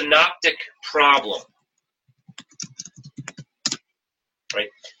the synoptic problem. Right?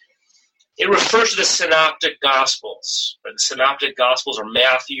 It refers to the synoptic gospels. Right? The synoptic gospels are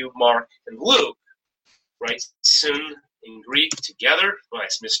Matthew, Mark, and Luke. Right? Syn in Greek together. Oh, I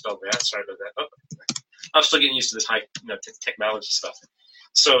misspelled that. Sorry about that. Oh, I'm still getting used to this high technology stuff.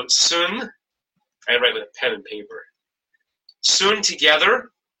 So syn, I write with a pen and paper. Syn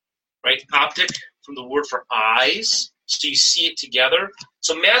together, right? Optic from the word for eyes. So you see it together.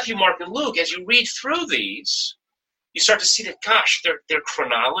 So Matthew, Mark, and Luke, as you read through these, you start to see that, gosh, their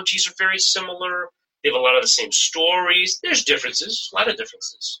chronologies are very similar. They have a lot of the same stories. There's differences, a lot of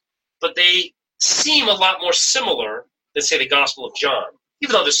differences. But they seem a lot more similar than, say, the Gospel of John,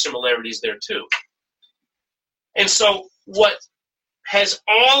 even though there's similarities there too. And so what has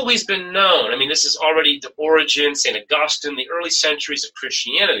always been known, I mean, this is already the origin, St. Augustine, the early centuries of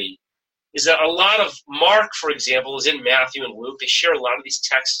Christianity, is that a lot of Mark, for example, is in Matthew and Luke. They share a lot of these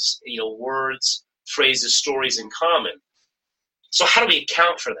texts, words, phrases, stories in common. So how do we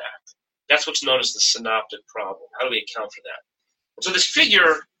account for that? That's what's known as the synoptic problem. How do we account for that? And so this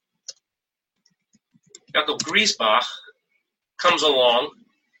figure, Jakob Griesbach, comes along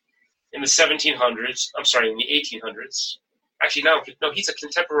in the 1700s. I'm sorry, in the 1800s. Actually, no, he's a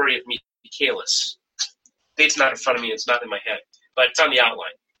contemporary of Michaelis. Date's not in front of me. It's not in my head, but it's on the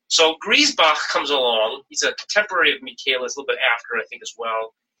outline. So Griesbach comes along. He's a contemporary of Michaelis, a little bit after, I think, as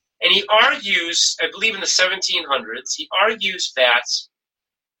well. And he argues, I believe in the 1700s, he argues that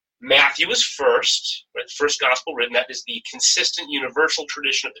Matthew was first, right, the first gospel written. That is the consistent universal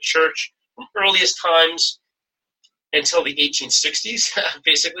tradition of the church from earliest times until the 1860s,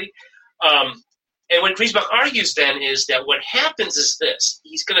 basically. And what Griesbach argues then is that what happens is this.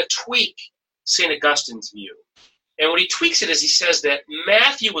 He's going to tweak St. Augustine's view. And when he tweaks it is he says that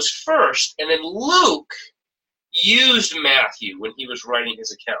Matthew was first, and then Luke used Matthew when he was writing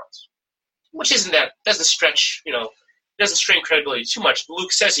his account. Which doesn't stretch, doesn't strain credibility too much.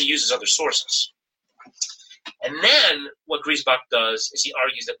 Luke says he uses other sources. And then what Griesbach does is he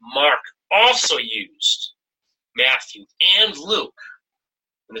argues that Mark also used Matthew and Luke.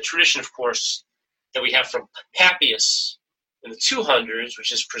 And the tradition, of course, that we have from Papias in the 200s,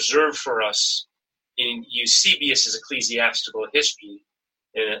 which is preserved for us in Eusebius's Ecclesiastical History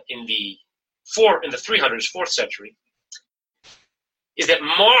in the 300s, 4th century, is that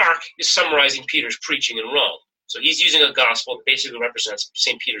Mark is summarizing Peter's preaching in Rome. So he's using a gospel that basically represents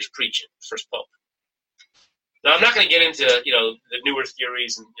St. Peter's preaching, the first pope. Now, I'm not going to get into the newer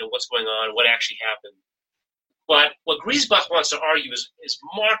theories and what's going on and what actually happened. But what Griesbach wants to argue is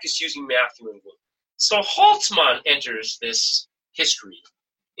Mark is using Matthew and Luke. So Holtzmann enters this history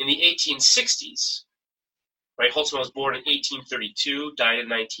in the 1860s. Right? Holtzmann was born in 1832, died in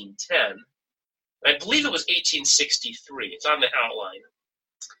 1910. And I believe it was 1863. It's on the outline.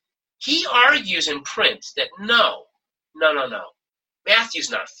 He argues in print that no. Matthew's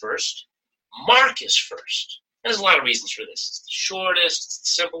not first. Mark is first. There's a lot of reasons for this. It's the shortest, it's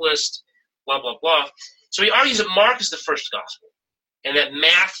the simplest, blah, blah, blah. So he argues that Mark is the first gospel, and that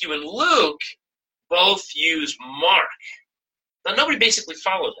Matthew and Luke both use Mark. Now, nobody basically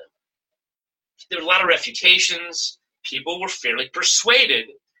followed him. There were a lot of refutations. People were fairly persuaded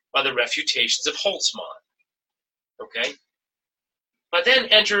by the refutations of Holtzmann. Okay? But then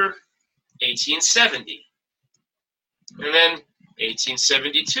enter 1870, and then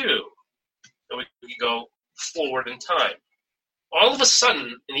 1872, and we can go forward in time. All of a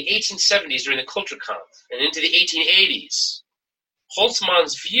sudden, in the 1870s, during the Kulturkampf, and into the 1880s,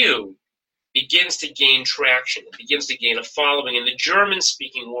 Holtzmann's view begins to gain traction. It begins to gain a following in the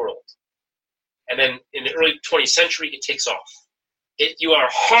German-speaking world. And then in the early 20th century, it takes off. You are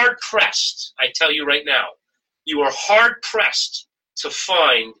hard-pressed, I tell you right now, you are hard-pressed to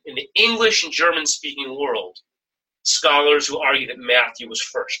find in the English and German-speaking world scholars who argue that Matthew was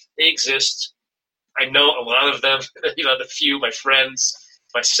first. They exist. I know a lot of them, the few, my friends,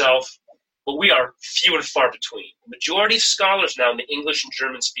 myself, but we are few and far between. The majority of scholars now in the English and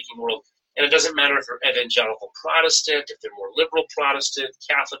German-speaking world, and it doesn't matter if they're evangelical Protestant, if they're more liberal Protestant,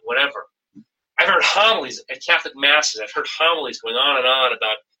 Catholic, whatever. I've heard homilies at Catholic Masses. I've heard homilies going on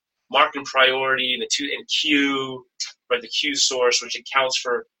about Markan priority and Q, right, the Q source, which accounts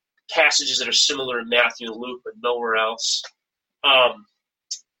for passages that are similar in Matthew and Luke, but nowhere else.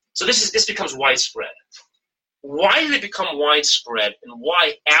 So this becomes widespread. Why did it become widespread, and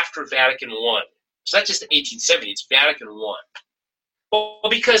why after Vatican I? It's not just the 1870s, it's Vatican I. Well,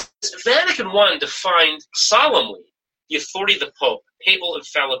 because Vatican I defined solemnly the authority of the Pope, papal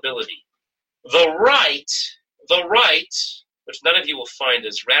infallibility, the right, which none of you will find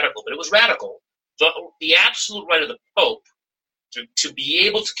as radical, but it was radical, the absolute right of the Pope to be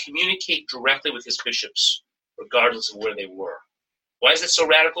able to communicate directly with his bishops, regardless of where they were. Why is it so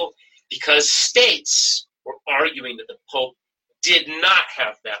radical? Because states were arguing that the Pope did not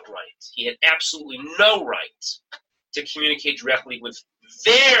have that right. He had absolutely no right to communicate directly with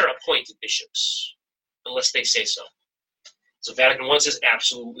their appointed bishops, unless they say so. So Vatican I says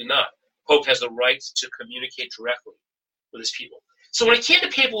absolutely not. Pope has the right to communicate directly with his people. So when it came to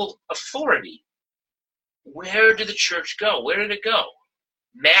papal authority, where did the church go? Where did it go?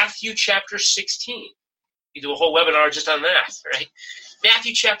 Matthew chapter 16. You do a whole webinar just on that, right?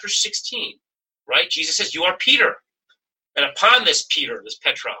 Matthew chapter 16, right? Jesus says, you are Peter. And upon this Peter, this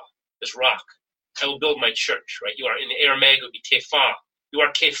Petra, this rock, I will build my church, right? You are, in the Aramaic, it would be Kepha. You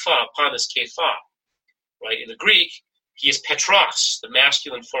are Kepha, upon this Kepha, right? In the Greek, he is Petros, the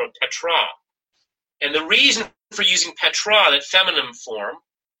masculine form of Petra. And the reason for using Petra, that feminine form,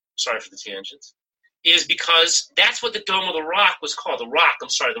 sorry for the tangent, is because that's what the Dome of the Rock was called. The rock,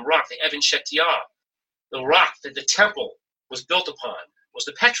 the Even Shetia. The rock that the temple was built upon was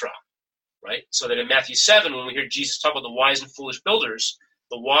the Petra, right? So that in Matthew 7, when we hear Jesus talk about the wise and foolish builders,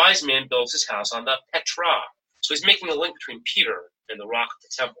 the wise man builds his house on the Petra. So he's making a link between Peter and the rock of the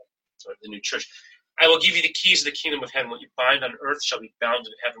temple, or the new church. I will give you the keys of the kingdom of heaven. What you bind on earth shall be bound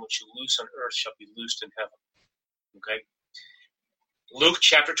in heaven. What you loose on earth shall be loosed in heaven. Okay? Luke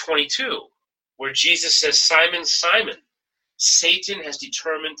chapter 22, where Jesus says, Simon, Simon, Satan has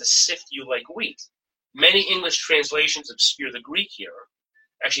determined to sift you like wheat. Many English translations obscure the Greek here.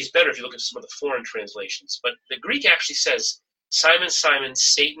 Actually, it's better if you look at some of the foreign translations. But the Greek actually says, Simon, Simon,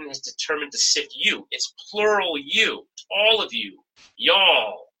 Satan has determined to sift you. It's plural you, all of you,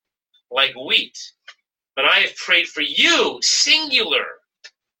 y'all, like wheat. But I have prayed for you, singular,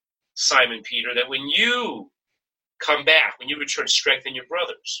 Simon Peter, that when you come back, when you return, strengthen your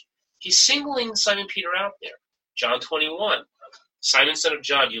brothers. He's singling Simon Peter out there. John 21. Simon, son of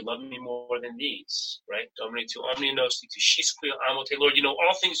John, do you love me more than these? Right? Domine tu omnia nosti tu scisque amo te. Lord, you know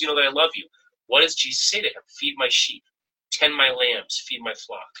all things, you know that I love you. What does Jesus say to him? Feed my sheep, tend my lambs, feed my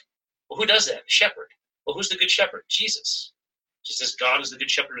flock. Well, who does that? The shepherd. Well, who's the good shepherd? Jesus. Just as God is the good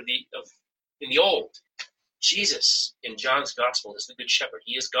shepherd in the old. Jesus, in John's gospel, is the good shepherd.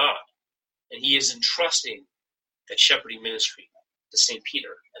 He is God. And he is entrusting that shepherding ministry to St.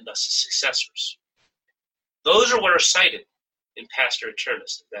 Peter and thus his successors. Those are what are cited in Pastor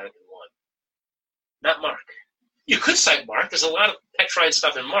Eternus of Vatican I. Not Mark. You could cite Mark. There's a lot of Petrine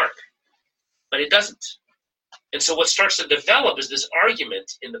stuff in Mark. But it doesn't. And so what starts to develop is this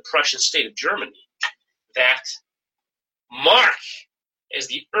argument in the Prussian state of Germany that Mark is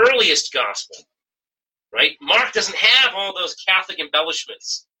the earliest gospel, right? Mark doesn't have all those Catholic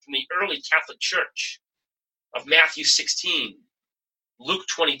embellishments from the early Catholic Church of Matthew 16, Luke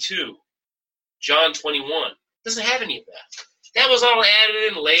 22, John 21. Doesn't have any of that. That was all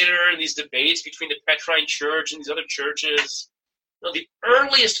added in later in these debates between the Petrine Church and these other churches. No, the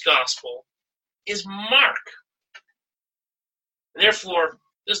earliest gospel is Mark. And therefore,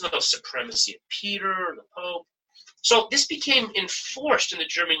 there's no supremacy of Peter or the Pope. So this became enforced in the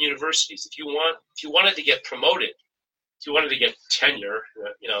German universities. If you wanted to get promoted, if you wanted to get tenure,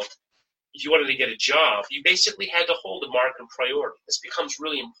 if you wanted to get a job, you basically had to hold a Markan priority. This becomes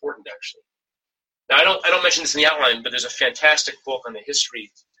really important, actually. Now, I don't mention this in the outline, but there's a fantastic book on the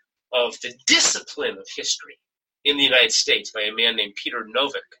history of the discipline of history in the United States by a man named Peter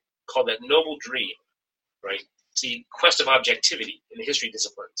Novick called That Noble Dream, right? It's the quest of objectivity in the history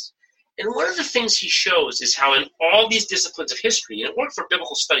disciplines. And one of the things he shows is how in all these disciplines of history, and it worked for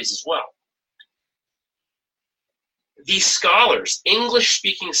biblical studies as well, these scholars,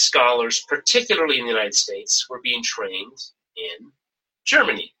 English-speaking scholars, particularly in the United States, were being trained in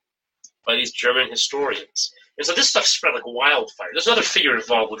Germany by these German historians. And so this stuff spread like wildfire. There's another figure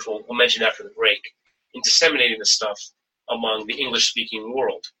involved, which we'll mention after the break, in disseminating this stuff among the English-speaking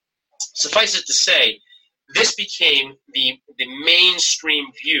world. Suffice it to say, this became the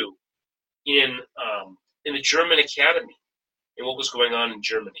mainstream view in the German academy, in what was going on in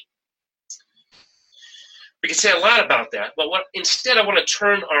Germany. We could say a lot about that, but instead I want to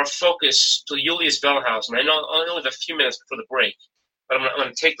turn our focus to Julius Wellhausen. I know I only have a few minutes before the break, but I'm going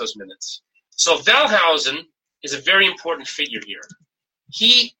to take those minutes. So Wellhausen is a very important figure here.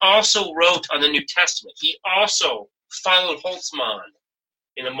 He also wrote on the New Testament. He also followed Holtzmann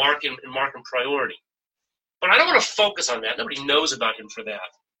in the Markan priority. But I don't want to focus on that. Nobody knows about him for that.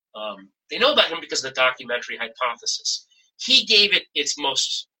 They know about him because of the documentary Hypothesis. He gave it its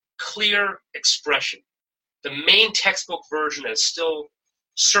most clear expression. The main textbook version that is still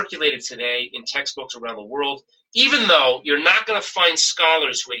circulated today in textbooks around the world, even though you're not going to find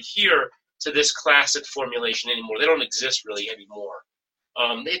scholars who adhere to this classic formulation anymore. They don't exist really anymore.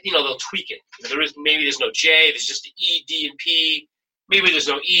 They'll tweak it. Maybe there's no J, there's just the E, D, and P. Maybe there's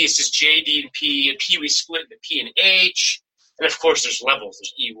no E, it's just J, D, and P. And P we split into P and H. And of course there's levels.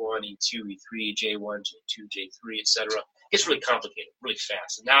 There's E1, E2, E3, J1, J2, J3, etc. It's really complicated, really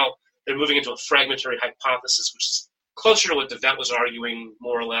fast. And now they're moving into a fragmentary hypothesis, which is closer to what De Wet was arguing,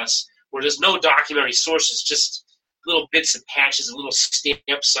 more or less, where there's no documentary sources, just little bits and patches and little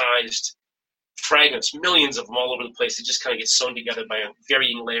stamp-sized fragments, millions of them all over the place. They just kind of get sewn together by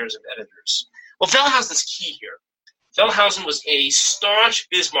varying layers of editors. Well, Wellhausen's key here. Wellhausen was a staunch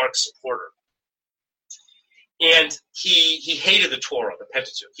Bismarck supporter. And he hated the Torah, the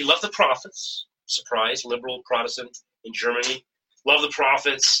Pentateuch. He loved the prophets. Surprise, liberal Protestant in Germany. Loved the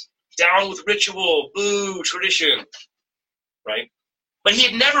prophets. Down with ritual, boo, tradition, right? But he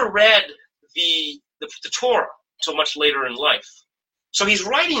had never read the Torah until much later in life. So he's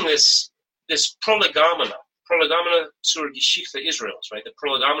writing this Prolegomena zur Geschichte Israels, right? The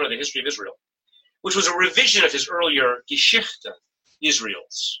Prolegomena, the history of Israel, which was a revision of his earlier Geschichte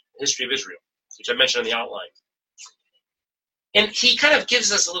Israels, history of Israel, which I mentioned in the outline. And he kind of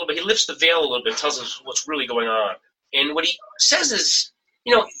gives us a little bit, he lifts the veil a little bit, tells us what's really going on. And what he says is,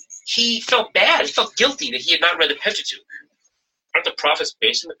 he felt bad, he felt guilty that he had not read the Pentateuch. Aren't the prophets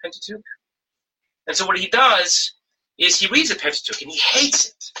based in the Pentateuch? And so what he does is he reads the Pentateuch and he hates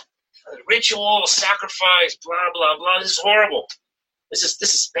it. Ritual, sacrifice, blah, blah, blah. This is horrible. This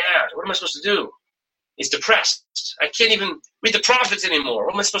is bad. What am I supposed to do? He's depressed. I can't even read the prophets anymore.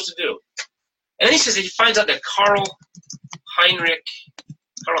 What am I supposed to do? And then he says that he finds out that Karl Heinrich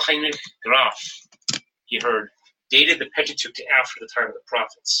Graf, he heard, dated the Pentateuch to after the time of the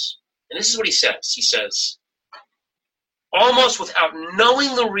prophets. And this is what he says. He says, almost without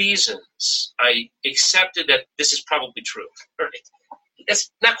knowing the reasons, I accepted that this is probably true. Right?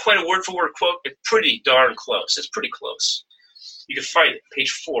 That's not quite a word-for-word quote, but pretty darn close. It's pretty close. You can find it,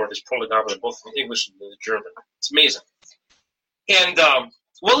 page 4 of his Prolegomena, both in English and in German. It's amazing. And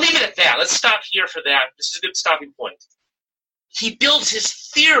we'll leave it at that. Let's stop here for that. This is a good stopping point. He builds his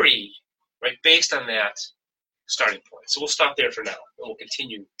theory, right, based on that starting point. So we'll stop there for now, and we'll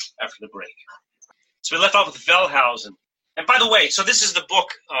continue after the break. So we left off with Wellhausen. And by the way, so this is the book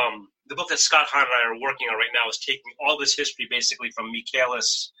that Scott Hahn and I are working on right now is taking all this history basically from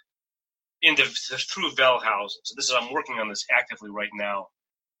Michaelis through Wellhausen. So I'm working on this actively right now.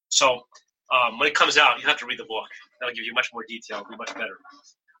 So when it comes out, you have to read the book. That'll give you much more detail. It'll be much better.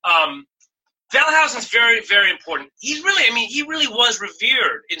 Wellhausen's very, very important. He really was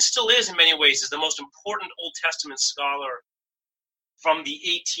revered and still is in many ways as the most important Old Testament scholar from the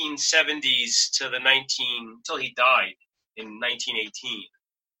 1870s to till he died in 1918.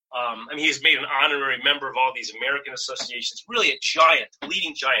 He's made an honorary member of all these American associations, really a giant, a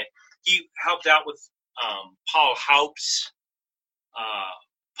leading giant. He helped out with Paul Haupt's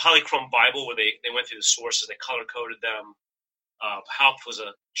Polychrome Bible, where they went through the sources, they color-coded them. Haupt was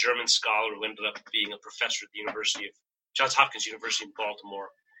a German scholar who ended up being a professor at the Johns Hopkins University in Baltimore.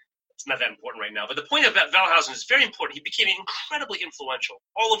 It's not that important right now. But the point about Wellhausen is very important. He became incredibly influential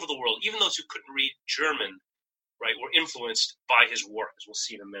all over the world. Even those who couldn't read German, right, were influenced by his work, as we'll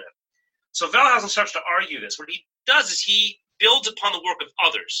see in a minute. So Wellhausen starts to argue this. What he does is he builds upon the work of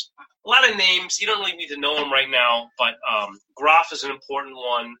others. A lot of names, you don't really need to know them right now, but Graf is an important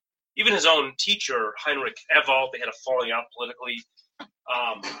one. Even his own teacher, Heinrich Ewald, they had a falling out politically.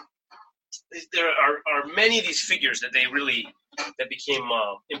 There are many of these figures that became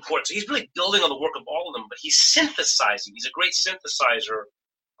important. So he's really building on the work of all of them, but he's synthesizing. He's a great synthesizer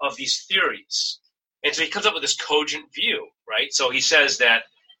of these theories. And so he comes up with this cogent view, right? So he says that,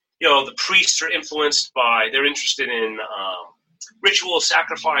 the priests are they're interested in ritual,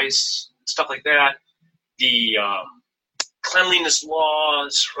 sacrifice, stuff like that. The cleanliness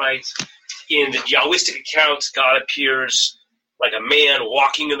laws, right? In the Yahwistic accounts, God appears like a man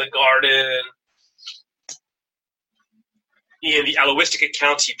walking in the garden. In the Elohistic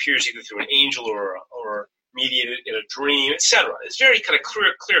accounts, he appears either through an angel or mediated in a dream, etc. It's very kind of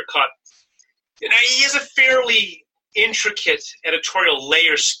clear cut. And he has a fairly intricate editorial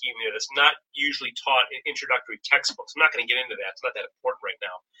layer scheme here that's not usually taught in introductory textbooks. I'm not going to get into that. It's not that important right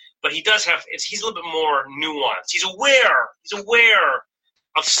now. But he does have, he's a little bit more nuanced. He's aware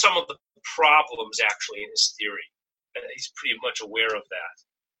of some of the problems actually in his theory. He's pretty much aware of that.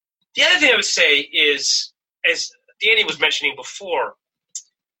 The other thing I would say is, as Danny was mentioning before,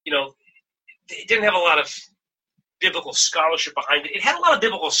 it didn't have a lot of biblical scholarship behind it. It had a lot of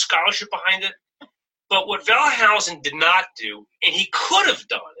biblical scholarship behind it, but what Wellhausen did not do, and he could have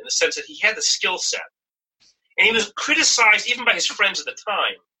done in the sense that he had the skill set, and he was criticized even by his friends at the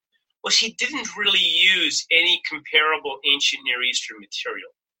time, was he didn't really use any comparable ancient Near Eastern material.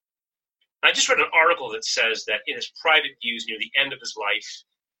 I just read an article that says that in his private views near the end of his life,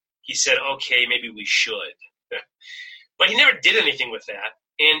 he said, okay, maybe we should. But he never did anything with that.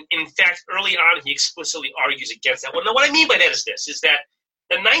 And in fact, early on, he explicitly argues against that. Well, now what I mean by that is that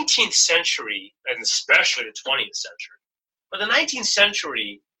the 19th century, and especially the 20th century, but the 19th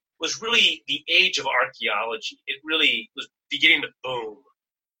century was really the age of archaeology. It really was beginning to boom.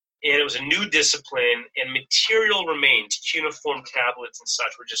 And it was a new discipline, and material remains, cuneiform tablets and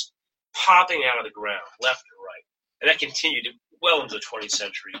such, were just popping out of the ground, left and right. And that continued well into the 20th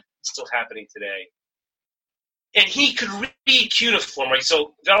century. It's still happening today. And he could read cuneiform, right?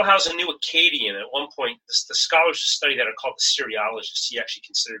 So Wellhausen knew Akkadian. At one point, the scholars who study that are called Assyriologists. He actually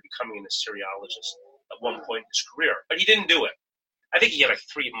considered becoming an Assyriologist at one point in his career. But he didn't do it. I think he had like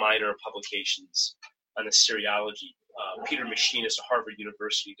 3 minor publications on Assyriology. Peter Machinist at Harvard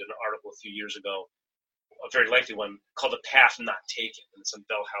University did an article a few years ago, a very lengthy one, called The Path Not Taken. And it's on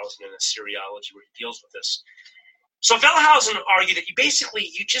Wellhausen and Assyriology where he deals with this. So Wellhausen argued that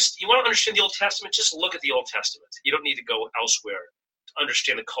you want to understand the Old Testament, just look at the Old Testament. You don't need to go elsewhere to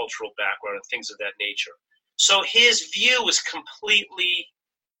understand the cultural background and things of that nature. So his view was completely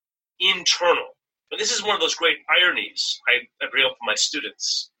internal. But this is one of those great ironies I bring up with my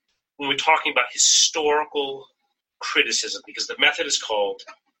students when we're talking about historical criticism, because the method is called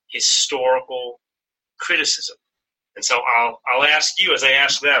historical criticism. And so I'll ask you as I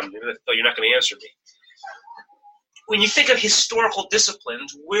ask them, though you're not going to answer me. When you think of historical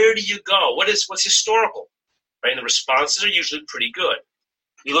disciplines, where do you go? What's historical? Right? And the responses are usually pretty good.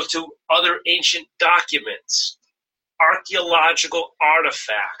 You look to other ancient documents, archaeological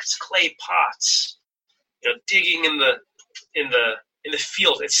artifacts, clay pots, digging in the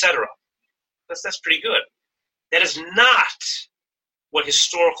field, etc. That's pretty good. That is not what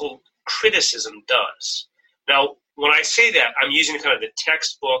historical criticism does. Now, when I say that, I'm using kind of the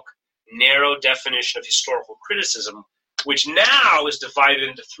textbook narrow definition of historical criticism, which now is divided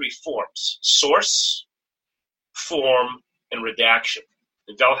into three forms: source, form, and redaction.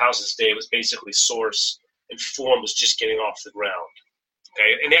 In Wellhausen's day, it was basically source, and form was just getting off the ground.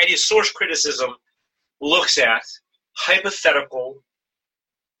 Okay, and the idea of source criticism looks at hypothetical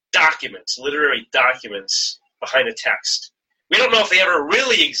documents, literary documents behind a text. We don't know if they ever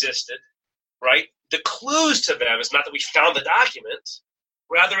really existed, right? The clues to them is not that we found the document.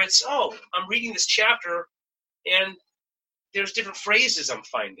 Rather, it's, I'm reading this chapter, and there's different phrases I'm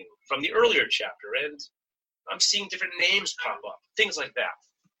finding from the earlier chapter, and I'm seeing different names pop up, things like that.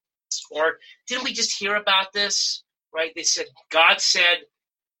 Or, didn't we just hear about this, right? They said, God said,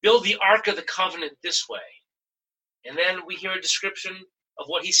 build the Ark of the Covenant this way. And then we hear a description of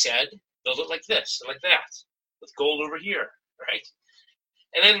what he said, build it like this and like that, with gold over here, right?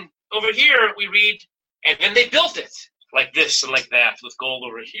 And then over here we read, and then they built it like this and like that with gold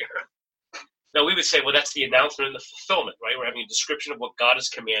over here. Now we would say, well, that's the announcement and the fulfillment, right? We're having a description of what God is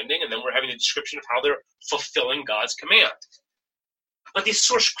commanding, and then we're having a description of how they're fulfilling God's command. But these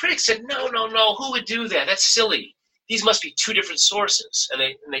source critics said, no, who would do that? That's silly. These must be two different sources. And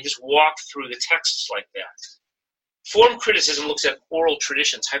they just walk through the texts like that. Form criticism looks at oral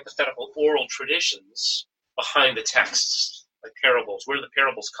traditions, hypothetical oral traditions behind the texts, like parables. Where do the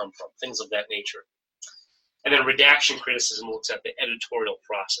parables come from? Things of that nature. And then redaction criticism looks at the editorial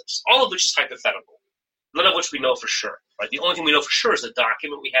process, all of which is hypothetical, none of which we know for sure. Right? The only thing we know for sure is the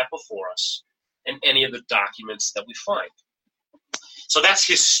document we have before us and any of the documents that we find. So that's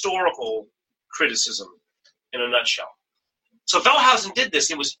historical criticism in a nutshell. So Wellhausen did this.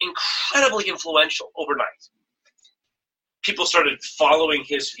 It was incredibly influential overnight. People started following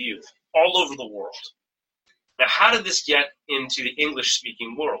his view all over the world. Now, how did this get into the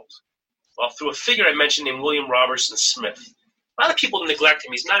English-speaking world? Well, through a figure I mentioned named William Robertson Smith. A lot of people neglect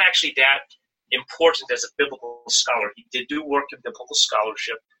him. He's not actually that important as a biblical scholar. He did do work in biblical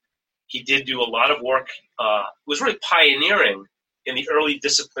scholarship. He did do a lot of work. Was really pioneering in the early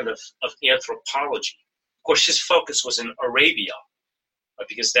discipline of anthropology. Of course, his focus was in Arabia,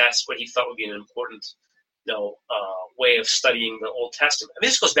 because that's what he thought would be an important way of studying the Old Testament. And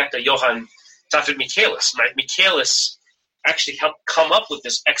this goes back to Johann David Michaelis. Right? Michaelis actually helped come up with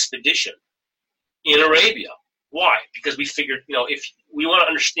this expedition in Arabia. Why? Because we figured, if we want to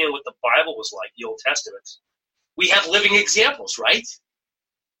understand what the Bible was like, the Old Testament, we have living examples, right?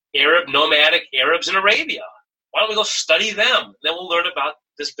 Nomadic Arabs in Arabia. Why don't we go study them? Then we'll learn about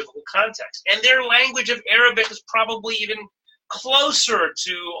this biblical context. And their language of Arabic is probably even closer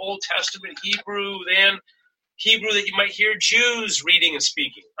to Old Testament Hebrew than Hebrew that you might hear Jews reading and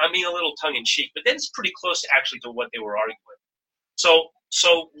speaking. I mean, a little tongue-in-cheek, but then it's pretty close actually to what they were arguing. So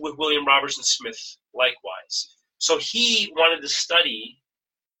with William Robertson Smith, likewise. So he wanted to study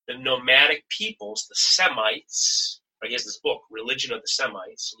the nomadic peoples, the Semites. Right? He has this book, Religion of the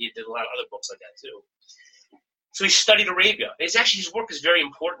Semites. He did a lot of other books like that too. So he studied Arabia. His work is very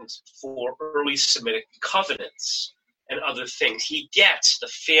important for early Semitic covenants and other things. He gets the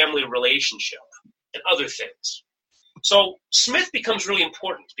family relationship and other things. So Smith becomes really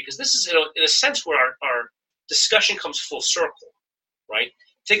important because this is, in a sense, where our discussion comes full circle, right?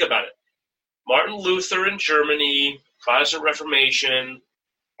 Think about it. Martin Luther in Germany, Protestant Reformation,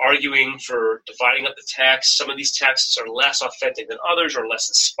 arguing for dividing up the text. Some of these texts are less authentic than others or less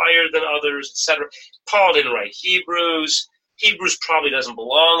inspired than others, etc. Paul didn't write Hebrews. Hebrews probably doesn't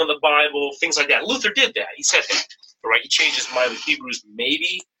belong in the Bible, things like that. Luther did that. He said that, right? He changed his mind with Hebrews,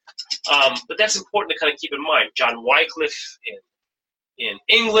 maybe. But that's important to kind of keep in mind. John Wycliffe in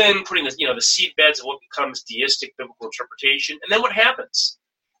England, putting the seedbeds of what becomes deistic biblical interpretation. And then what happens?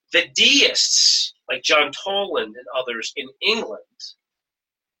 The deists, like John Toland and others in England,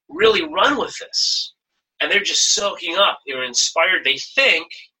 really run with this. And they're just soaking up. They're inspired, they think,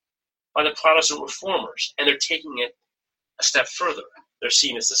 by the Protestant reformers. And they're taking it a step further. They're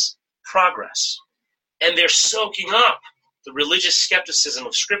seeing this as progress. And they're soaking up the religious skepticism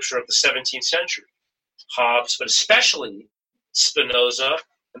of Scripture of the 17th century. Hobbes, but especially Spinoza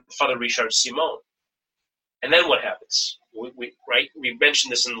and Father Richard Simon. And then what happens? We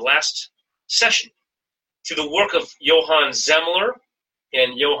mentioned this in the last session. Through the work of Johann Zemler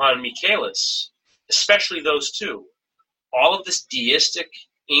and Johann Michaelis, especially those two, all of this deistic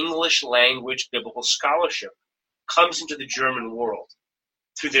English language biblical scholarship comes into the German world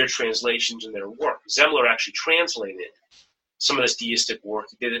through their translations and their work. Zemler actually translated some of this deistic work.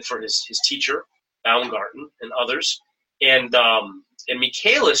 He did it for his teacher, Baumgarten, and others. And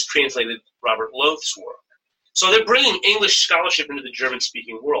Michaelis translated Robert Loth's work. So they're bringing English scholarship into the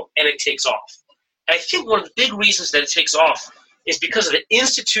German-speaking world, and it takes off. And I think one of the big reasons that it takes off is because of the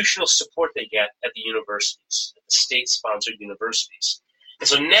institutional support they get at the universities, at the state-sponsored universities. And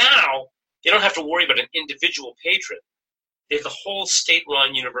so now they don't have to worry about an individual patron. They have the whole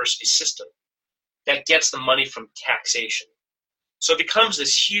state-run university system that gets the money from taxation. So it becomes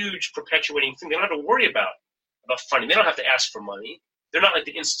this huge perpetuating thing. They don't have to worry about funding. They don't have to ask for money. They're not like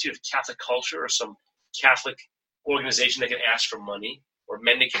the Institute of Catholic Culture or some Catholic organization that can ask for money or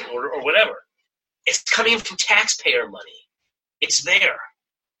mendicant order or whatever. It's coming in from taxpayer money. It's there,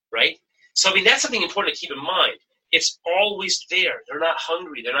 right? So, I mean, that's something important to keep in mind. It's always there. They're not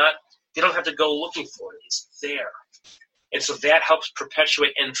hungry. They don't have to go looking for it. It's there. And so that helps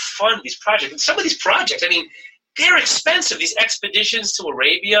perpetuate and fund these projects. And some of these projects, I mean, they're expensive. These expeditions to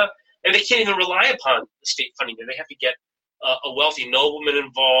Arabia, and they can't even rely upon the state funding. They have to get a wealthy nobleman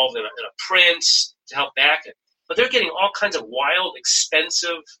involved and a prince to help back it. But they're getting all kinds of wild,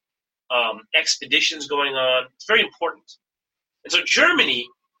 expensive expeditions going on. It's very important. And so Germany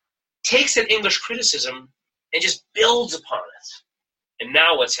takes that English criticism and just builds upon it. And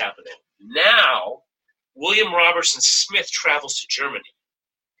now what's happening? Now, William Robertson Smith travels to Germany.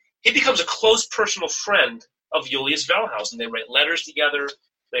 He becomes a close personal friend of Julius Wellhausen. They write letters together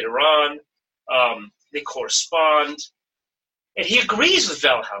later on. They correspond. And he agrees with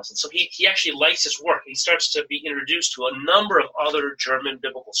Wellhausen. So he actually likes his work. He starts to be introduced to a number of other German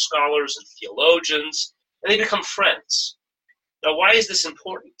biblical scholars and theologians, and they become friends. Now, why is this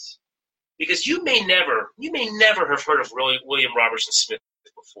important? Because you may never have heard of William Robertson Smith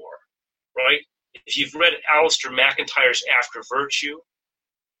before, right? If you've read Alistair McIntyre's After Virtue,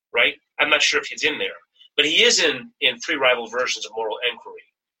 right? I'm not sure if he's in there, but he is in Three Rival Versions of Moral Enquiry,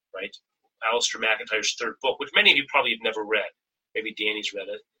 right? Alistair McIntyre's third book, which many of you probably have never read. Maybe Danny's read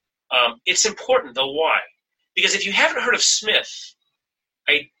it. It's important, though. Why? Because if you haven't heard of Smith,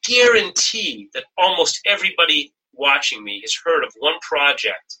 I guarantee that almost everybody watching me has heard of one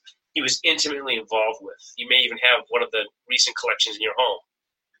project he was intimately involved with. You may even have one of the recent collections in your home.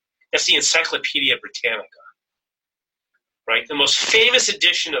 That's the Encyclopedia Britannica, right? The most famous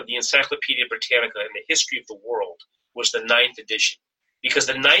edition of the Encyclopedia Britannica in the history of the world was the 9th edition, because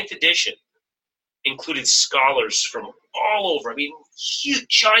the 9th edition included scholars from all over. I mean, huge,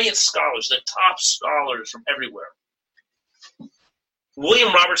 giant scholars, the top scholars from everywhere.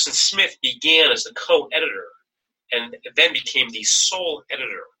 William Robertson Smith began as the co-editor and then became the sole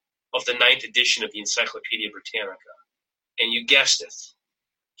editor of the 9th edition of the Encyclopedia Britannica. And you guessed it.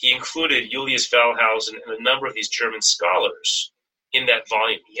 He included Julius Wellhausen and a number of these German scholars in that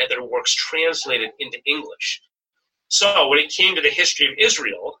volume. He had their works translated into English. So when it came to the history of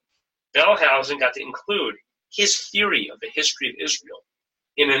Israel, Wellhausen got to include his theory of the history of Israel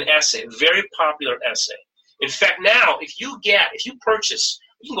in an essay, a very popular essay. In fact, now, if you purchase,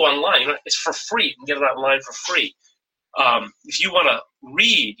 you can go online. It's for free. You can get it online for free. If you want to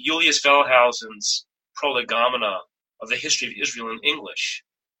read Julius Wellhausen's Prolegomena of the history of Israel in English,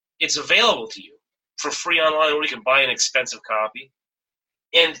 it's available to you for free online, or you can buy an expensive copy.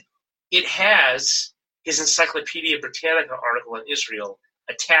 And it has his Encyclopedia Britannica article on Israel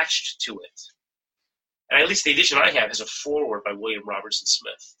attached to it. And at least the edition I have has a foreword by William Robertson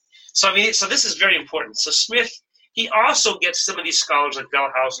Smith. So this is very important. So Smith, he also gets some of these scholars like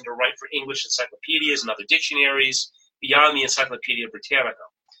Wellhausen to write for English encyclopedias and other dictionaries beyond the Encyclopedia Britannica.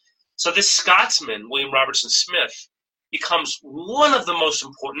 So this Scotsman, William Robertson Smith, becomes one of the most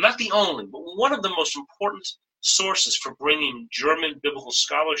important, not the only, but one of the most important sources for bringing German biblical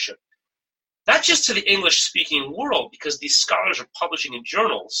scholarship, not just to the English-speaking world, because these scholars are publishing in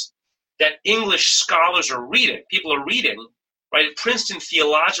journals that English scholars are reading, people are reading, right? At Princeton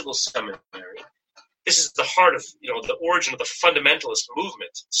Theological Seminary, this is the heart of, the origin of the fundamentalist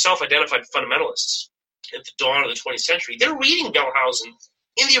movement, self-identified fundamentalists at the dawn of the 20th century. They're reading Wellhausen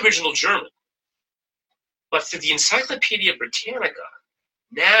in the original German. But through the Encyclopedia Britannica,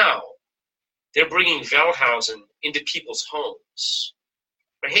 now they're bringing Wellhausen into people's homes.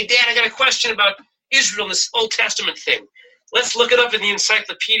 Right? Hey, Dad, I got a question about Israel and this Old Testament thing. Let's look it up in the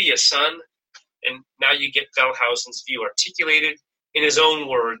encyclopedia, son. And now you get Wellhausen's view articulated in his own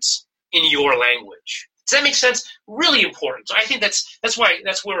words in your language. Does that make sense? Really important. So I think that's where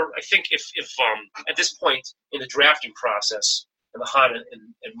I think if at this point in the drafting process in the Hahn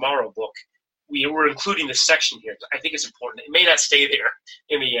and Morrow book, we're including this section here. I think it's important. It may not stay there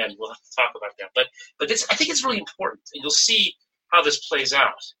in the end. We'll have to talk about that. But this, I think it's really important. And you'll see how this plays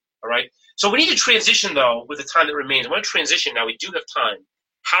out. All right? So we need to transition, though, with the time that remains. I want to transition now. We do have time.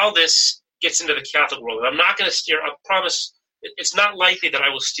 How this gets into the Catholic world. And I'm not going to steer. I promise it's not likely that I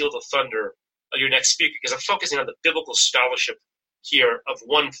will steal the thunder of your next speaker because I'm focusing on the biblical scholarship here of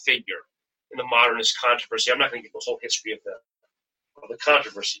one figure in the modernist controversy. I'm not going to give the whole history of the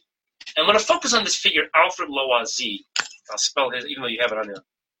controversy. I'm going to focus on this figure, Alfred Loisy. I'll spell his, even though you have it on the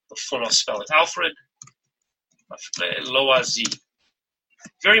phone, I'll spell it. Alfred Loisy.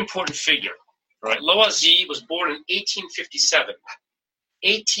 Very important figure. All right. Loisy was born in 1857.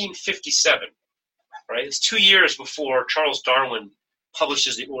 1857. All right. It's 2 years before Charles Darwin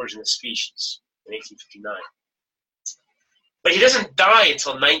publishes The Origin of Species in 1859. But he doesn't die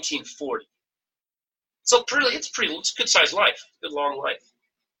until 1940. So it's a good-sized life, good long life.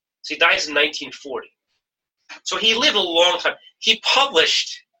 So he dies in 1940. So he lived a long time. He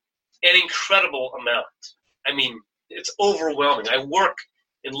published an incredible amount. I mean, it's overwhelming. I work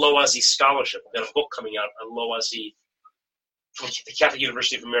in Loisy scholarship. I've got a book coming out on Loisy from the Catholic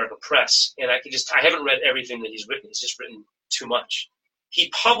University of America Press, and I haven't read everything that he's written. He's just written too much. He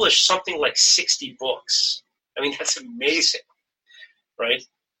published something like 60 books. I mean, that's amazing, right?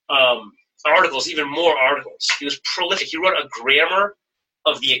 Articles, even more articles. He was prolific. He wrote a grammar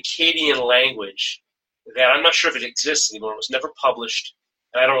of the Akkadian language that I'm not sure if it exists anymore. It was never published,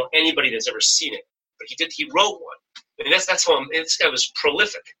 and I don't know anybody that's ever seen it. But he wrote one. I mean, that's how this guy was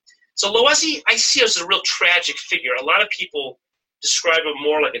prolific. So Loisy, I see as a real tragic figure. A lot of people describe him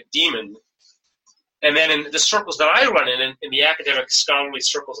more like a demon. And then in the circles that I run in the academic scholarly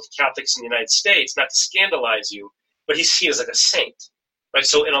circles of Catholics in the United States, not to scandalize you, but he's seen as like a saint, right?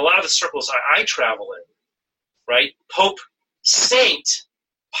 So in a lot of the circles I travel in, right, Pope Saint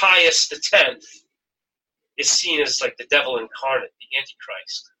Pius X is seen as like the devil incarnate, the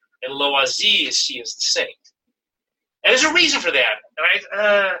Antichrist, and Loisy is seen as the saint. And there's a reason for that.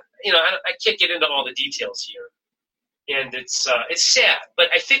 And I can't get into all the details here. And it's sad, but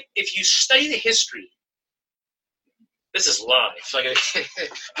I think if you study the history, this is live, so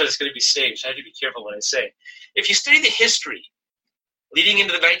but it's going to be saved, so I have to be careful what I say. If you study the history leading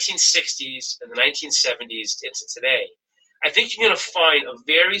into the 1960s and the 1970s into today, I think you're going to find a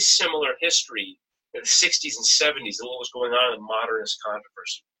very similar history in the 60s and 70s of what was going on in the modernist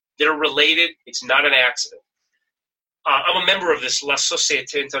controversy. They're related. It's not an accident. I'm a member of this La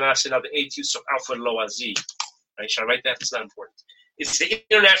Société Internationale d'Études sur Alfred Loisy. Right? Should I write that? It's not important. It's the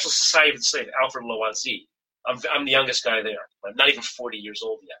International Society of the Slave, Alfred Loisy. I'm the youngest guy there. I'm not even 40 years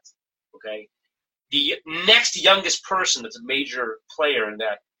old yet. Okay. The next youngest person that's a major player in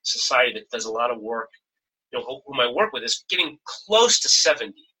that society that does a lot of work, whom I work with, is getting close to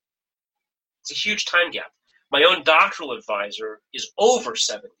 70. It's a huge time gap. My own doctoral advisor is over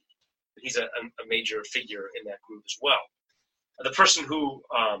 70. He's a major figure in that group as well. The person who,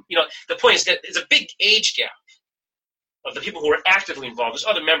 the point is that there's a big age gap of the people who are actively involved. There's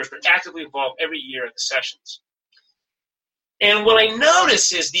other members, but actively involved every year at the sessions. And what I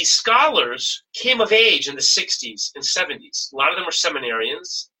notice is these scholars came of age in the 60s and 70s. A lot of them are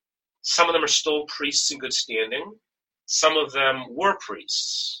seminarians. Some of them are still priests in good standing. Some of them were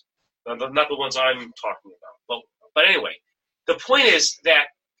priests. Not the ones I'm talking about. But anyway, the point is that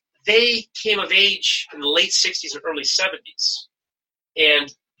they came of age in the late 60s and early 70s.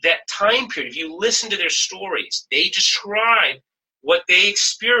 And that time period, if you listen to their stories, they describe what they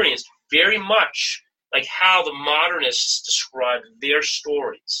experienced very much like how the modernists describe their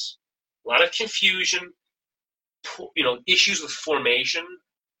stories. A lot of confusion, issues with formation,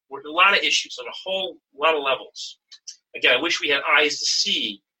 a lot of issues on a whole lot of levels. Again, I wish we had eyes to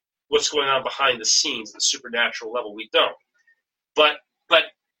see what's going on behind the scenes at the supernatural level. We don't. But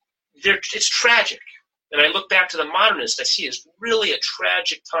it's tragic. And I look back to the modernists, I see it's really a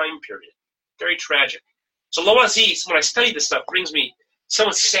tragic time period. Very tragic. So Loisy, when I study this stuff, brings me so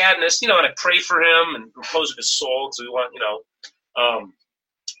much sadness, and I pray for him and repose of his soul. So we want,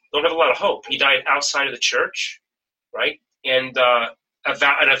 don't have a lot of hope. He died outside of the church, right? And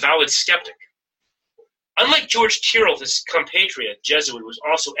an avowed skeptic. Unlike George Tyrrell, his compatriot, Jesuit, was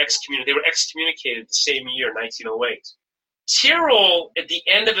also excommunicated. They were excommunicated the same year, 1908. Tyrrell, at the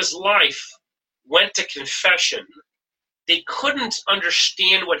end of his life, went to confession. They couldn't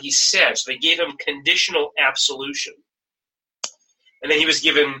understand what he said, so they gave him conditional absolution. And then he was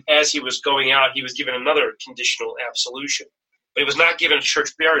given, as he was going out, he was given another conditional absolution. But he was not given a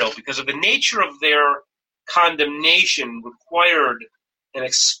church burial because of the nature of their condemnation required an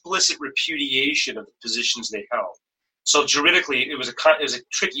explicit repudiation of the positions they held. So juridically, it was a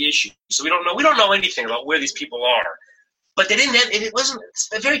tricky issue. So we don't know anything about where these people are. But they didn't. It wasn't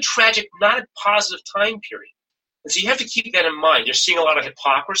a very tragic, not a positive time period. And so you have to keep that in mind. You're seeing a lot of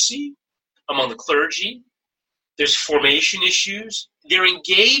hypocrisy among the clergy. There's formation issues. They're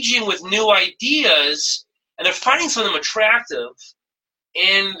engaging with new ideas, and they're finding some of them attractive,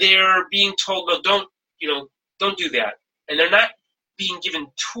 and they're being told, "No, don't do that." And they're not being given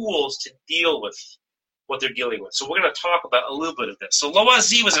tools to deal with what they're dealing with. So we're going to talk about a little bit of this. So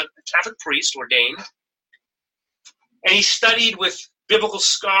Loisy was a Catholic priest ordained, and he studied with biblical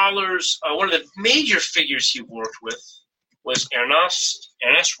scholars. One of the major figures he worked with was Ernest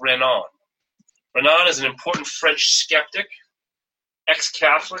Renan. Renan is an important French skeptic,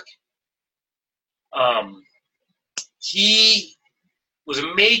 ex-Catholic. He was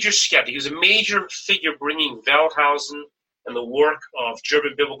a major skeptic. He was a major figure bringing Wellhausen and the work of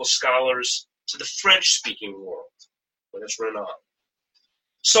German biblical scholars to the French-speaking world. Well, that's Renan.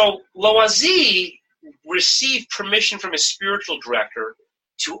 So Loisy received permission from his spiritual director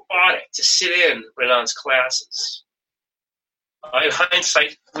to audit, to sit in Renan's classes. In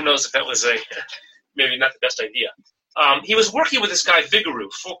hindsight, who knows if that was maybe not the best idea. He was working with this guy Vigouroux,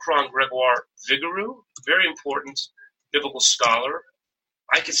 Fulcran Gregoire Vigouroux, very important biblical scholar.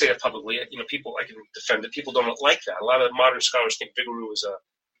 I could say that publicly. I can defend it. People don't like that. A lot of modern scholars think Vigouroux was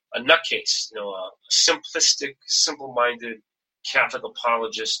a nutcase, a simplistic, simple-minded Catholic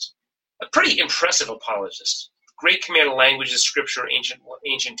apologist, a pretty impressive apologist. Great command of languages, scripture,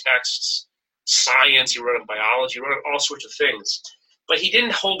 ancient texts, science. He wrote on biology. He wrote on all sorts of things. But he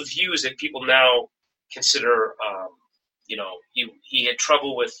didn't hold views that people now consider, he had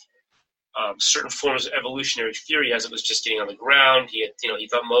trouble with certain forms of evolutionary theory as it was just getting on the ground. He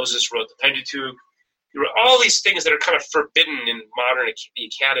thought Moses wrote the Pentateuch. There were all these things that are kind of forbidden in the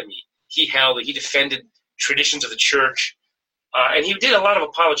academy. He defended traditions of the church, and he did a lot of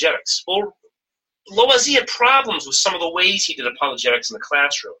apologetics. Well, Loisy had problems with some of the ways he did apologetics in the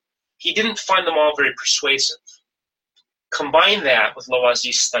classroom. He didn't find them all very persuasive. Combine that with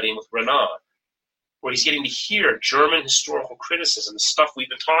Loisy studying with Renan, where he's getting to hear German historical criticism, the stuff we've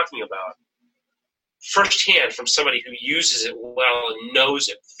been talking about, firsthand from somebody who uses it well and knows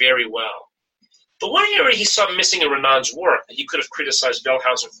it very well. The one area he saw missing in Renan's work that he could have criticized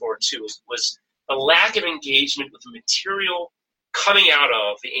Wellhausen for too was a lack of engagement with the material coming out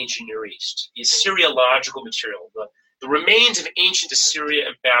of the ancient Near East, the Assyriological material, the remains of ancient Assyria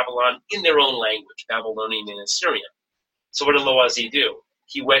and Babylon in their own language, Babylonian and Assyrian. So what did Loisy do?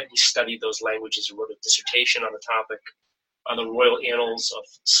 He went and he studied those languages and wrote a dissertation on the topic, on the royal annals of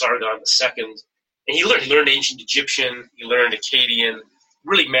Sargon II. And he learned ancient Egyptian, he learned Akkadian,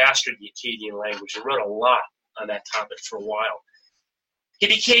 really mastered the Akkadian language and wrote a lot on that topic for a while. He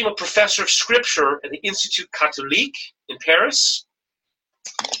became a professor of scripture at the Institut Catholique in Paris.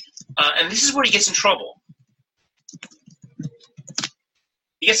 And this is where he gets in trouble.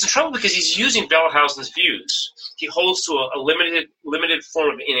 He gets in trouble because he's using Wellhausen's views. He holds to a limited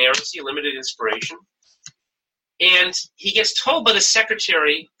form of inerrancy, limited inspiration. And he gets told by the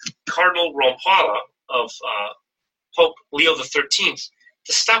secretary, Cardinal Rompala of Pope Leo XIII,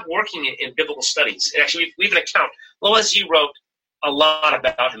 to stop working in biblical studies. And actually, we have an account. Loisy wrote a lot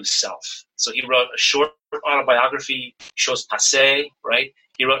about himself. So he wrote a short autobiography, Choses Passées, right?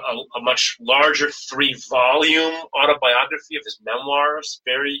 He wrote a much larger 3-volume autobiography of his memoirs,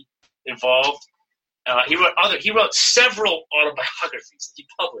 very involved. He wrote several autobiographies that he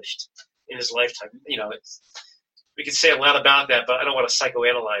published in his lifetime. We could say a lot about that, but I don't want to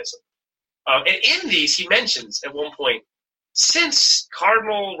psychoanalyze them. And in these, he mentions at one point, since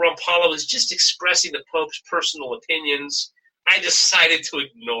Cardinal Rompala was just expressing the Pope's personal opinions, I decided to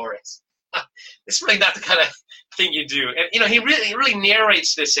ignore it. It's really not the kind of thing you do. And he really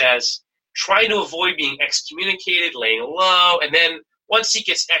narrates this as trying to avoid being excommunicated, laying low, and then once he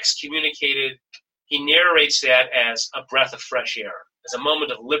gets excommunicated, he narrates that as a breath of fresh air, as a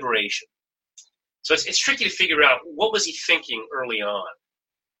moment of liberation. So it's tricky to figure out what was he thinking early on.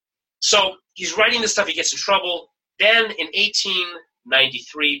 So he's writing this stuff, he gets in trouble. Then in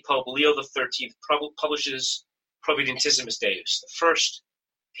 1893, Pope Leo XIII publishes Providentissimus Deus, the first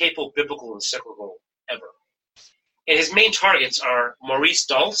papal biblical encyclical ever. And his main targets are Maurice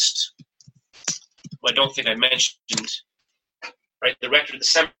Dalst, who I don't think I mentioned, right, the rector of the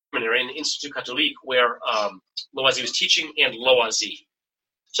seminary in the Institut Catholique where Loisy was teaching, and Loisy.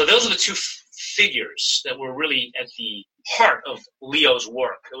 So those are the two figures that were really at the heart of Leo's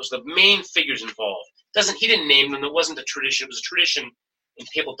work. It was the main figures involved. He didn't name them. It wasn't a tradition. It was a tradition in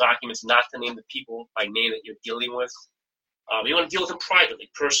papal documents not to name the people by name that you're dealing with. You want to deal with them privately,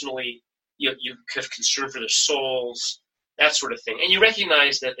 personally. You have concern for their souls, that sort of thing. And you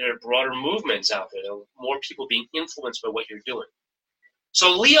recognize that there are broader movements out there. There are more people being influenced by what you're doing.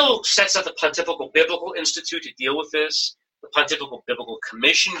 So Leo sets up the Pontifical Biblical Institute to deal with this. The Pontifical Biblical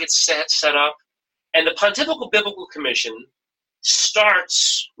Commission gets set up. And the Pontifical Biblical Commission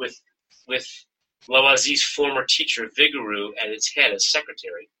starts with Loisy's former teacher, Vigouroux, at its head as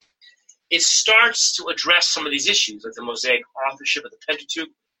secretary. It starts to address some of these issues, like the Mosaic authorship of the Pentateuch,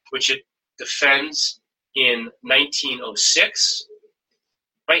 which it defends in 1906.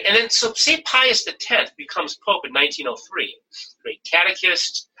 Right? And then, so St. Pius X becomes Pope in 1903. Great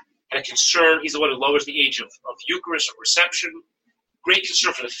catechist, and a concern. He's the one who lowers the age of Eucharist or reception. Great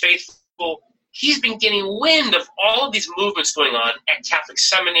concern for the faithful. He's been getting wind of all of these movements going on at Catholic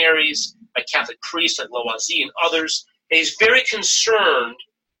seminaries, by Catholic priests like Loisy and others. And he's very concerned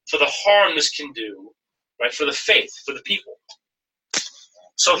for the harm this can do, right, for the faith, for the people.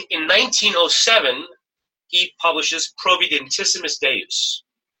 So in 1907, he publishes Providentissimus Deus.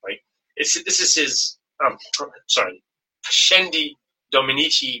 Right? This is his, Pascendi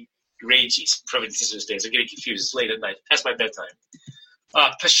Dominici Gregis, Providentissimus Deus. I'm getting confused. It's late at night. Past my bedtime.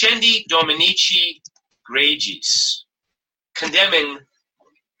 Pascendi Dominici Gregis, condemning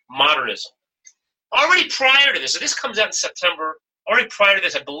modernism. Already prior to this, so this comes out in September. Already prior to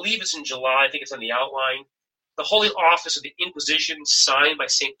this, I believe it's in July. I think it's on the outline. The Holy Office of the Inquisition, signed by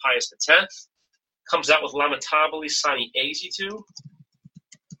St. Pius X, comes out with Lamentabili Sine Exitu.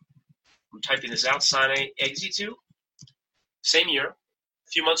 I'm typing this out, Sine Exitu. Same year,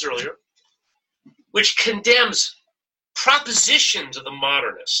 a few months earlier, which condemns propositions of the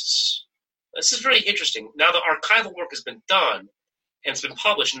modernists. This is very interesting. Now the archival work has been done, and it's been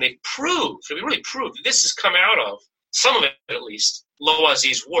published, and they've proved, they really proved, that this has come out of, some of it at least,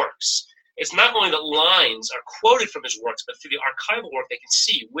 Loisy's works. It's not only that lines are quoted from his works, but through the archival work they can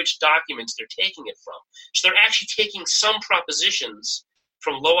see which documents they're taking it from. So they're actually taking some propositions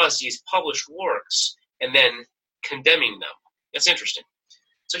from Loisy's published works and then condemning them. That's interesting.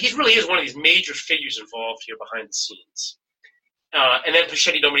 So he really is one of these major figures involved here behind the scenes. And then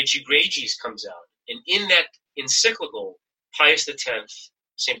Pascendi Dominici Gregis comes out. And in that encyclical,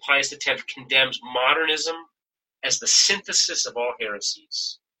 St. Pius X condemns modernism as the synthesis of all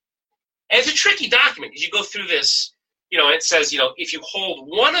heresies. And it's a tricky document because you go through this, it says, if you hold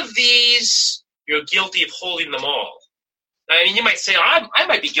one of these, you're guilty of holding them all. I mean, you might say, I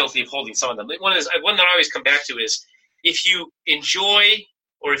might be guilty of holding some of them. One that I always come back to is, if you enjoy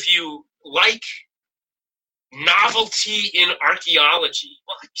or if you like novelty in archaeology,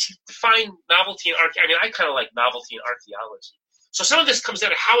 well, define novelty in archaeology. I mean, I kind of like novelty in archaeology. So some of this comes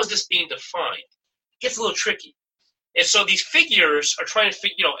down to how is this being defined? It gets a little tricky. And so these figures are trying to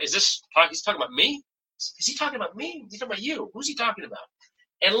figure, he's talking about me? Is he talking about me? Is he talking about you? Who's he talking about?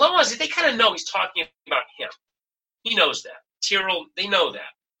 And Loisy, they kind of know he's talking about him. He knows that. Tyrrell, they know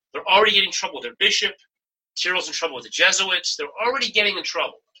that. They're already getting in trouble with their bishop. Tyrrell's in trouble with the Jesuits. They're already getting in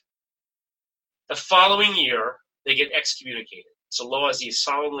trouble. The following year, they get excommunicated. So Loisy is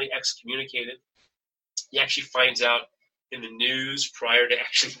solemnly excommunicated. He actually finds out in the news prior to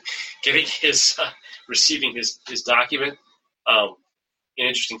actually getting receiving his document. An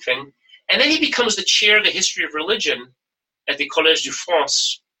interesting thing. And then he becomes the chair of the history of religion at the Collège de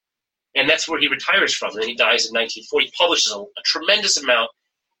France, and that's where he retires from. And then he dies in 1940. He publishes a tremendous amount,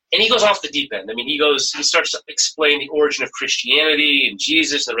 and he goes off the deep end. I mean, he starts to explain the origin of Christianity and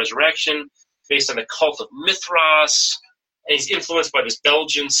Jesus and the resurrection based on the cult of Mithras, and he's influenced by this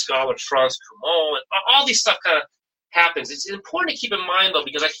Belgian scholar, Frans Cumont, and all these stuff kind of happens. It's important to keep in mind, though,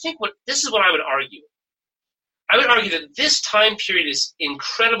 because I think this is what I would argue. I would argue that this time period is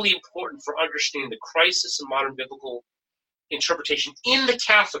incredibly important for understanding the crisis in modern biblical interpretation in the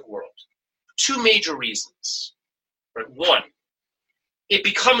Catholic world. Two major reasons. Right? One, it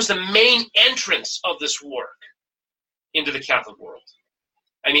becomes the main entrance of this work into the Catholic world.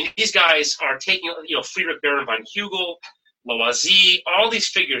 I mean, these guys are taking, Friedrich Baron von Hugel, Loisy, all these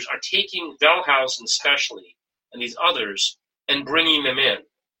figures are taking Wellhausen especially, and these others, and bringing them in,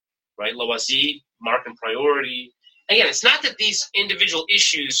 right? Loisy, Markan Priority. Again, it's not that these individual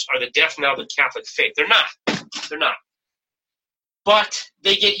issues are the death knell of the Catholic faith. They're not. But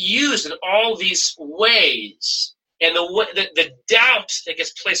they get used in all these ways, and the doubt that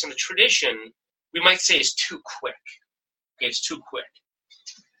gets placed on the tradition, we might say, is too quick. Okay, it's too quick.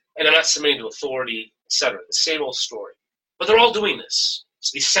 And they're not submitting to authority, etc. The same old story. But they're all doing this.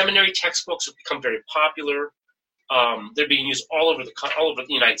 So these seminary textbooks have become very popular. They're being used all over the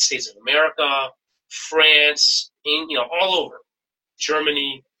United States of America, France, all over,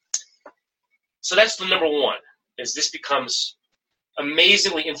 Germany. So that's the number one, is this becomes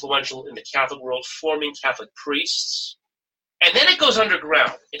amazingly influential in the Catholic world, forming Catholic priests. And then it goes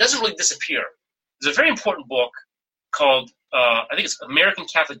underground. It doesn't really disappear. There's a very important book called, I think it's American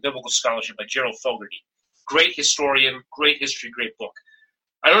Catholic Biblical Scholarship by Gerald Fogarty. Great historian, great history, great book.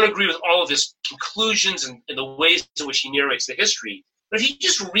 I don't agree with all of his conclusions and the ways in which he narrates the history, but if you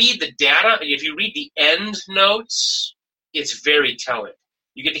just read the data, and if you read the end notes, it's very telling.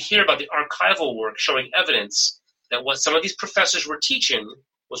 You get to hear about the archival work showing evidence that what some of these professors were teaching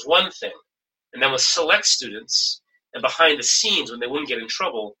was one thing, and then with select students, and behind the scenes when they wouldn't get in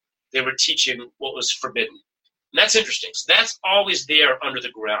trouble, they were teaching what was forbidden. And that's interesting. So that's always there under the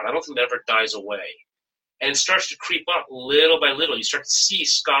ground. I don't think that ever dies away. And it starts to creep up little by little. You start to see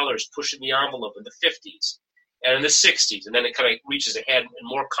scholars pushing the envelope in the 50s and in the 60s, and then it kind of reaches ahead and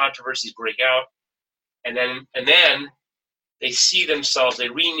more controversies break out. And then they see themselves, they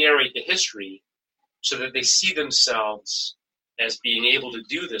re-narrate the history so that they see themselves as being able to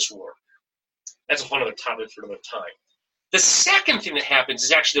do this work. That's a whole other topic for another time. The second thing that happens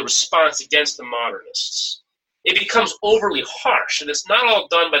is actually the response against the modernists. It becomes overly harsh, and it's not all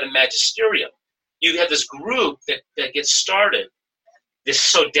done by the magisterium. You have this group that gets started, this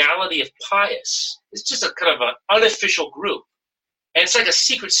Sodality of Pious. It's just a kind of an unofficial group. And it's like a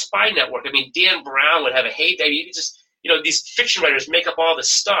secret spy network. I mean, Dan Brown would have a heyday. You just, these fiction writers make up all this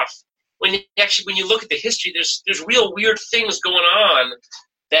stuff. When you look at the history, there's real weird things going on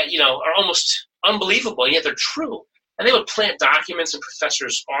that, are almost unbelievable, and yet they're true. And they would plant documents in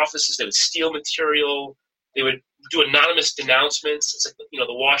professors' offices. They would steal material. They would do anonymous denouncements. It's like, the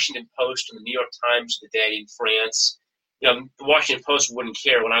Washington Post and the New York Times of the day in France. The Washington Post wouldn't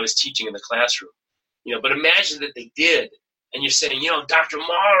care when I was teaching in the classroom. But imagine that they did. And you're saying, Dr.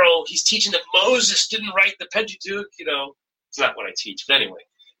 Morrow, he's teaching that Moses didn't write the Pentateuch. It's not what I teach. But anyway.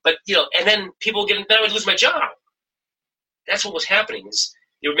 But, and then then I would lose my job. That's what was happening, is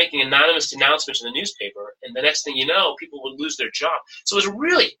they were making anonymous denouncements in the newspaper, and the next thing you know, people would lose their job. So it was a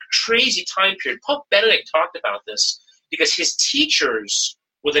really crazy time period. Pope Benedict talked about this because his teachers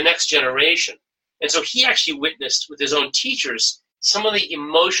were the next generation. And so he actually witnessed with his own teachers some of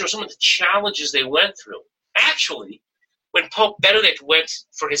the challenges they went through. Actually, when Pope Benedict went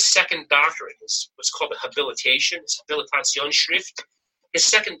for his second doctorate, what's called the habilitation, his Habilitationsschrift, his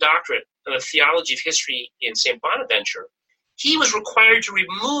second doctorate in the theology of history in St. Bonaventure, he was required to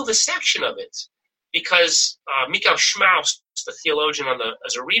remove a section of it because Michael Schmaus, the theologian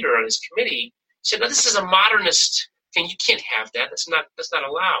as a reader on his committee, said, "No, this is a modernist thing. You can't have that. That's not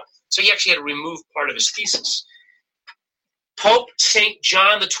allowed." So he actually had to remove part of his thesis. Pope St.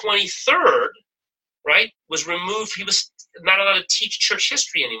 John the 23rd, right, was removed. He was not allowed to teach church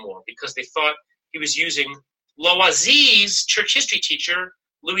history anymore because they thought he was using Loisier's church history teacher,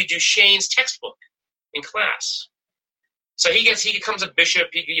 Louis Duchesne's textbook in class. So he becomes a bishop,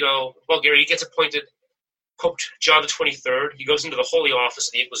 Bulgaria. He gets appointed Pope John the 23rd. He goes into the Holy Office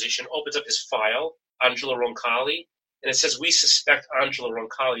of the Inquisition, opens up his file, Angelo Roncalli, and it says, "We suspect Angelo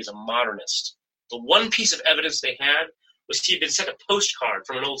Roncalli is a modernist." The one piece of evidence they had was he had been sent a postcard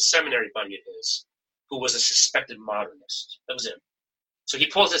from an old seminary buddy of his who was a suspected modernist. That was it. So he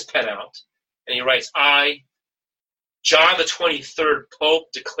pulls his pen out, and he writes, "I, John the 23rd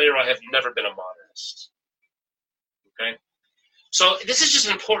Pope, declare I have never been a modernist." Okay? So this is just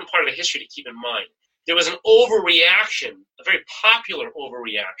an important part of the history to keep in mind. There was an overreaction, a very popular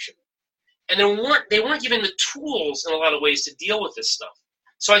overreaction. And they weren't given the tools in a lot of ways to deal with this stuff.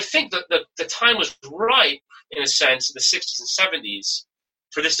 So I think that the time was ripe, in a sense, in the 60s and 70s,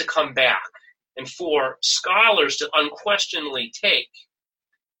 for this to come back and for scholars to unquestionably take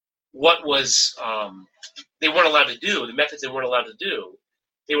what was they weren't allowed to do, the methods they weren't allowed to do.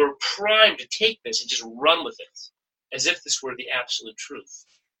 They were primed to take this and just run with it, as if this were the absolute truth.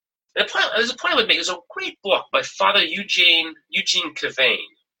 And there's a point I would make. There's a great book by Father Eugene Cavane.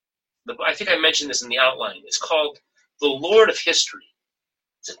 I think I mentioned this in the outline. It's called The Lord of History.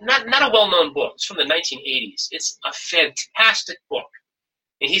 It's not a well-known book. It's from the 1980s. It's a fantastic book.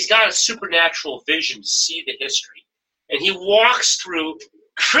 And he's got a supernatural vision to see the history. And he walks through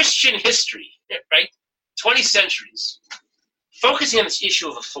Christian history, right? 20 centuries, focusing on this issue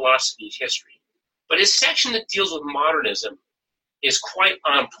of a philosophy of history. But his section that deals with modernism is quite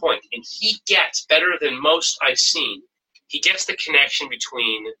on point, and he gets, better than most I've seen, he gets the connection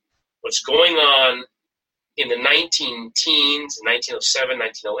between what's going on in the 19-teens, 1907,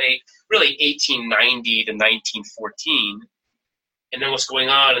 1908, really 1890 to 1914, and then what's going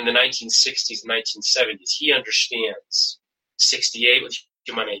on in the 1960s and 1970s. He understands 68 with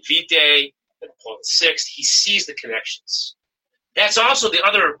Humanae Vitae and Paul VI. He sees the connections. That's also the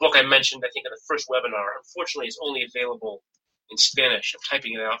other book I mentioned, I think, in the first webinar. Unfortunately, it's only available in Spanish. I'm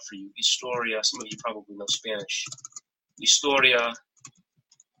typing it out for you. Historia, some of you probably know Spanish. Historia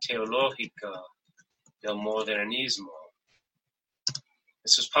Teológica del Modernismo.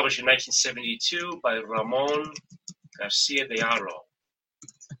 This was published in 1972 by Ramon Garcia de Haro.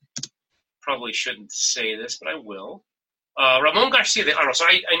 Probably shouldn't say this, but I will. Ramon Garcia de Haro, so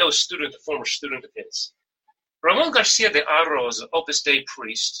I know a former student of his. Ramon Garcia de Haro is an Opus Dei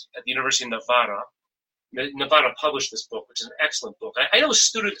priest at the University of Navarra. Navarra published this book, which is an excellent book. I know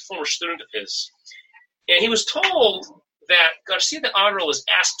a former student of his, and he was told that Garcia de Haro was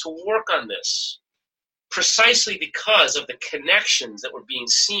asked to work on this precisely because of the connections that were being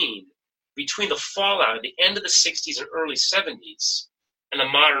seen between the fallout at the end of the 60s and early 70s and the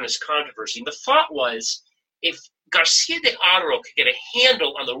modernist controversy. And the thought was, if Garcia de Haro could get a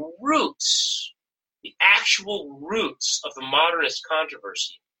handle on the roots, the actual roots of the modernist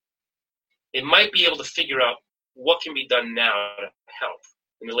controversy, it might be able to figure out what can be done now to help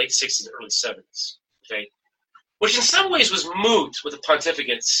in the late 60s and early 70s, okay? Which in some ways was moot with the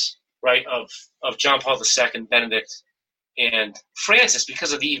pontificates, right, of John Paul II, Benedict, and Francis,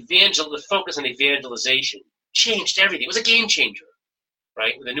 because of the focus on evangelization changed everything. It was a game changer,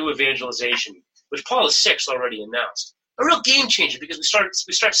 right, with the new evangelization, which Paul VI already announced. A real game changer, because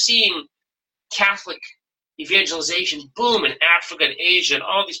we start seeing Catholic evangelization boom in Africa and Asia and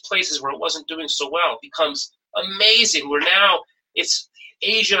all these places where it wasn't doing so well. It becomes amazing, where now it's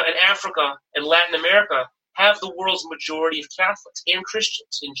Asia and Africa and Latin America have the world's majority of Catholics and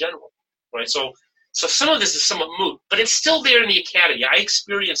Christians in general, right? So some of this is somewhat moot, but it's still there in the academy. I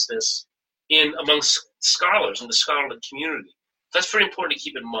experienced this amongst scholars in the scholarly community. That's very important to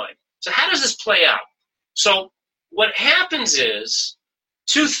keep in mind. So how does this play out? So what happens is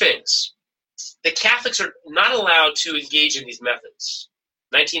two things. The Catholics are not allowed to engage in these methods.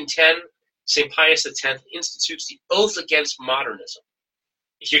 1910, St. Pius X institutes the oath against modernism.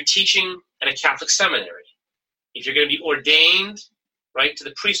 If you're teaching at a Catholic seminary, if you're going to be ordained, right, to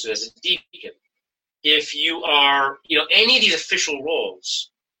the priesthood as a deacon, if you are, any of these official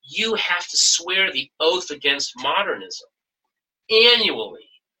roles, you have to swear the oath against modernism annually.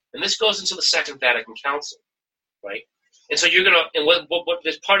 And this goes into the Second Vatican Council, right? And so you're going to, and what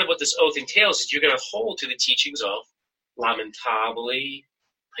part of what this oath entails is you're going to hold to the teachings of Lamentabili,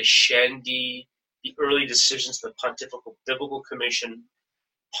 Pascendi, the early decisions of the Pontifical Biblical Commission.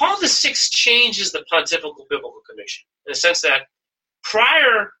 Paul VI changes the Pontifical Biblical Commission in the sense that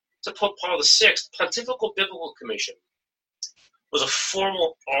prior to Pope Paul VI, the Pontifical Biblical Commission was a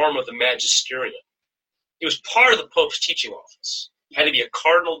formal arm of the magisterium. It was part of the Pope's teaching office. You had to be a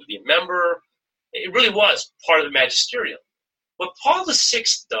cardinal to be a member. It really was part of the magisterium. What Paul VI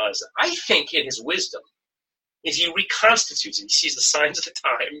does, I think, in his wisdom, is he reconstitutes it. He sees the signs of the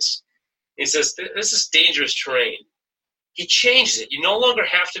times. He says, this is dangerous terrain. He changes it. You no longer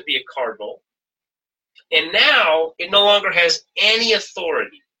have to be a cardinal. And now it no longer has any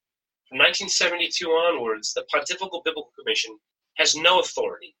authority. From 1972 onwards, the Pontifical Biblical Commission has no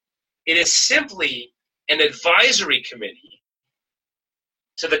authority. It is simply an advisory committee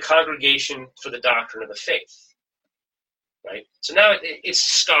to the Congregation for the Doctrine of the Faith. Right? So now it's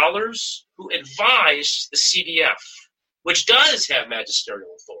scholars who advise the CDF, which does have magisterial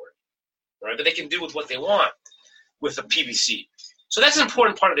authority, right? But they can do with what they want with the PBC. So that's an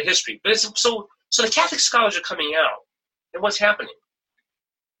important part of the history. But so the Catholic scholars are coming out, and what's happening?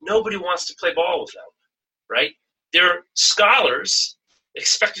 Nobody wants to play ball with them, right? They're scholars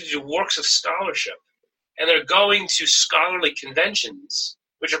expected to do works of scholarship, and they're going to scholarly conventions,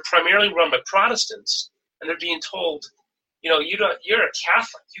 which are primarily run by Protestants, and they're being told, you're a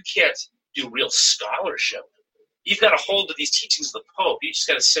Catholic. You can't do real scholarship. You've got to hold to these teachings of the Pope. You just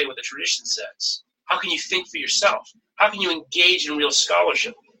got to say what the tradition says. How can you think for yourself? How can you engage in real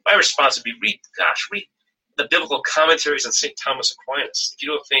scholarship? My response would be, read the biblical commentaries on St. Thomas Aquinas. If you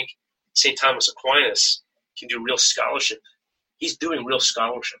don't think St. Thomas Aquinas can do real scholarship, he's doing real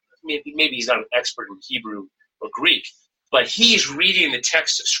scholarship. Maybe he's not an expert in Hebrew or Greek, but he's reading the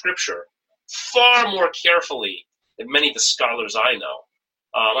text of Scripture far more carefully than many of the scholars I know.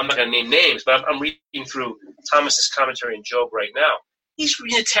 I'm not going to name names, but I'm reading through Thomas's commentary on Job right now. He's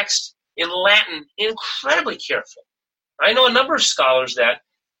reading the text in Latin incredibly careful. I know a number of scholars that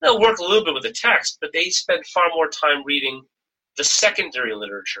work a little bit with the text, but they spend far more time reading the secondary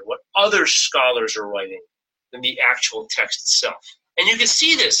literature, what other scholars are writing, than the actual text itself. And you can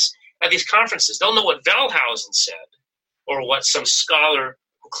see this at these conferences. They'll know what Wellhausen said, or what some scholar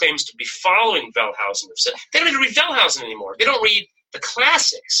who claims to be following Wellhausen have said. They don't even read Wellhausen anymore. They don't read the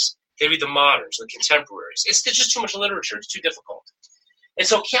classics. They read the moderns, the contemporaries. It's just too much literature. It's too difficult. And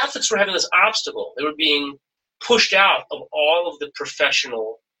so Catholics were having this obstacle. They were being pushed out of all of the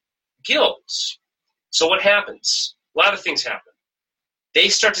professional guilds. So what happens? A lot of things happen. They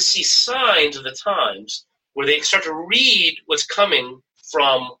start to see signs of the times where they start to read what's coming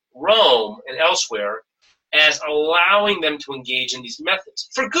from Rome and elsewhere as allowing them to engage in these methods.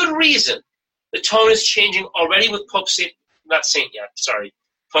 For good reason. The tone is changing already with Pope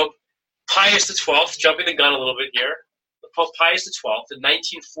Pius XII, jumping the gun a little bit here. Pope Pius XII in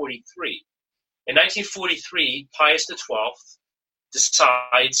 1943. In 1943, Pius XII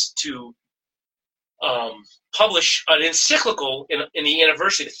decides to publish an encyclical in the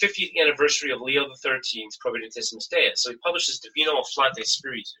anniversary, the 50th anniversary of Leo XIII's Providentissimus Deus. So he publishes Divino Afflante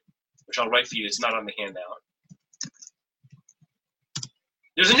Spiritu, which I'll write for you. It's not on the handout.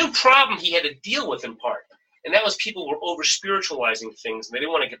 There's a new problem he had to deal with in part, and that was people were over-spiritualizing things, and they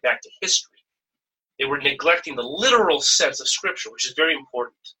didn't want to get back to history. They were neglecting the literal sense of Scripture, which is very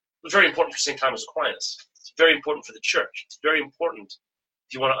important. It was very important for St. Thomas Aquinas. It's very important for the Church. It's very important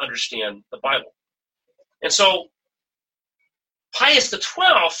if you want to understand the Bible. And so Pius XII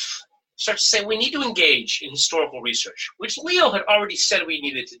starts to say we need to engage in historical research, which Leo had already said we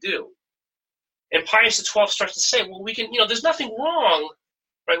needed to do. And Pius XII starts to say, well, we can, there's nothing wrong,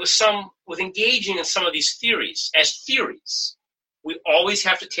 right, with engaging in some of these theories as theories. We always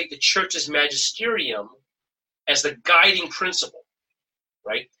have to take the Church's magisterium as the guiding principle,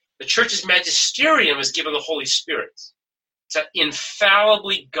 right? The Church's magisterium is given the Holy Spirit to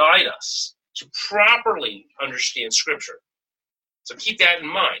infallibly guide us to properly understand Scripture. So keep that in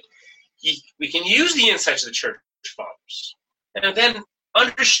mind. We can use the insights of the Church Fathers. And then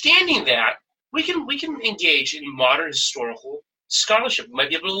understanding that, we can engage in modern historical scholarship. We might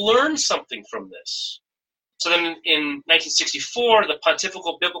be able to learn something from this. So then in 1964, the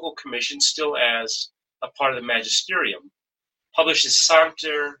Pontifical Biblical Commission, still as a part of the Magisterium, publishes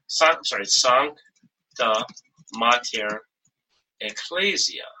Sancta Mater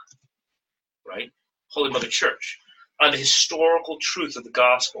Ecclesia, right? Holy Mother Church, on the historical truth of the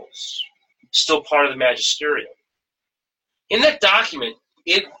Gospels, still part of the Magisterium. In that document,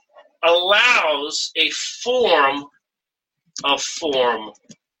 it allows a form of form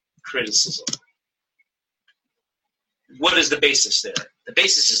criticism. What is the basis there? The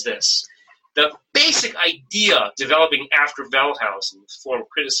basis is this. The basic idea developing after Wellhausen, form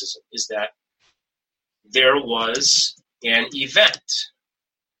criticism, is that there was an event.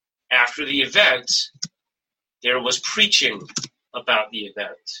 After the event, there was preaching about the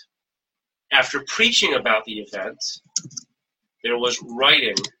event. After preaching about the event, there was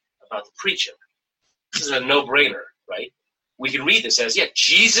writing about the preaching. This is a no-brainer, right? We can read this as,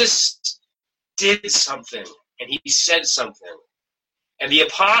 Jesus did something, and he said something. And the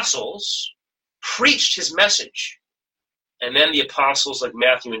apostles preached his message. And then the apostles like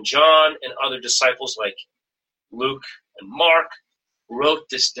Matthew and John and other disciples like Luke and Mark wrote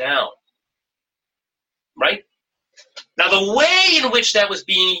this down. Right? Now the way in which that was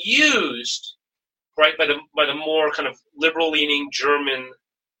being used, right, by the more kind of liberal-leaning German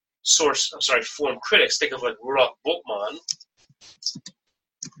form critics, think of like Rudolf Bultmann,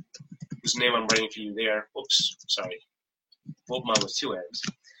 whose name I'm writing for you there. Oops, sorry. Bultmann with two N's.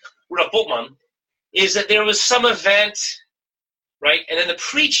 Rudolf Bultmann, is that there was some event, right, and then the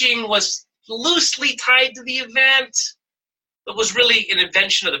preaching was loosely tied to the event. It was really an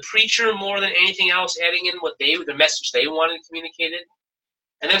invention of the preacher more than anything else, adding in the message they wanted communicated.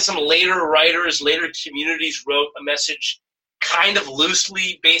 And then some later writers, later communities wrote a message kind of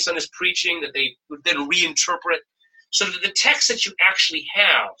loosely based on his preaching that they would then reinterpret, so that the text that you actually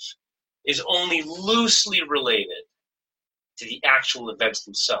have is only loosely related to the actual events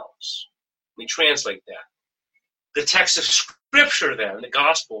themselves. Let me translate that. The text of Scripture then, the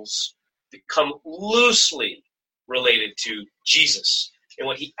Gospels, become loosely related to Jesus and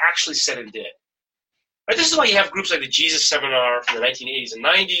what he actually said and did. Right, this is why you have groups like the Jesus Seminar from the 1980s and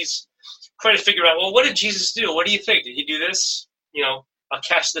 90s trying to figure out, well, what did Jesus do? What do you think? Did he do this? I'll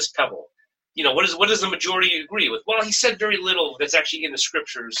cast this pebble. What does the majority agree with? Well, he said very little that's actually in the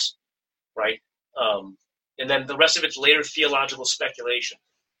Scriptures, right? And then the rest of it's later theological speculation.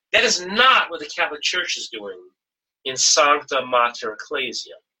 That is not what the Catholic Church is doing in Sancta Mater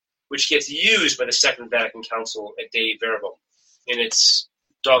Ecclesia. which gets used by the Second Vatican Council at Dei Verbum in its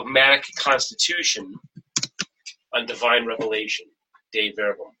dogmatic constitution on divine revelation, Dei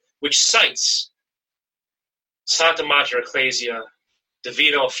Verbum, which cites Santa Mater Ecclesia,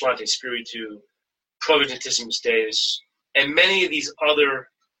 Divino Flatte Spiritu, Providentissimus Deus, and many of these other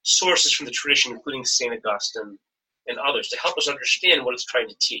sources from the tradition, including St. Augustine and others, to help us understand what it's trying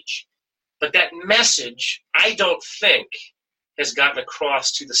to teach. But that message, I don't think, has gotten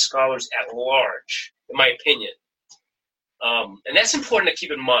across to the scholars at large, in my opinion. And that's important to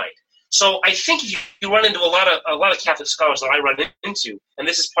keep in mind. So I think you run into a lot of Catholic scholars that I run into, and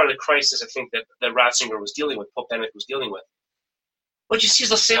this is part of the crisis I think that Ratzinger was dealing with, Pope Benedict was dealing with. What you see is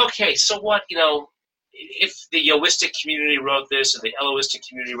they'll say, okay, so what, if the Yoistic community wrote this or the Eloistic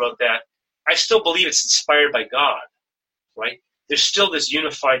community wrote that, I still believe it's inspired by God, right? There's still this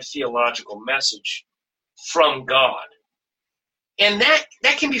unified theological message from God. And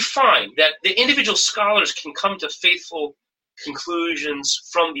that can be fine, that the individual scholars can come to faithful conclusions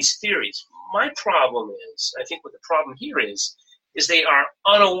from these theories. My problem is, I think what the problem here is they are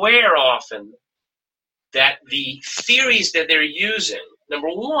unaware often that the theories that they're using, number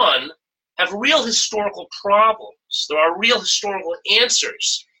one, have real historical problems. There are real historical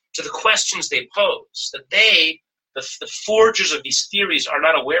answers to the questions they pose that they, the forgers of these theories, were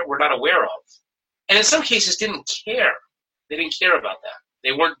not aware of. And in some cases didn't care. They didn't care about that.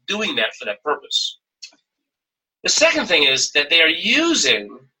 They weren't doing that for that purpose. The second thing is that they are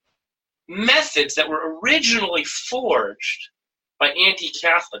using methods that were originally forged by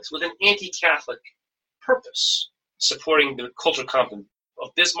anti-Catholics with an anti-Catholic purpose, supporting the Kulturkampf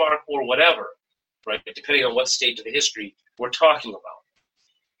of Bismarck or whatever, right? Depending on what stage of the history we're talking about.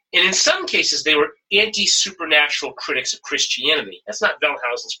 And in some cases, they were anti-supernatural critics of Christianity. That's not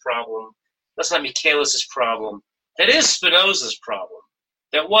Wellhausen's problem. That's not Michaelis' problem. That is Spinoza's problem.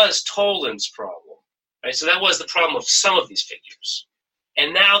 That was Toland's problem. Right? So that was the problem of some of these figures.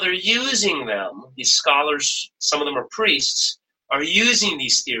 And now they're using them, these scholars, some of them are priests, are using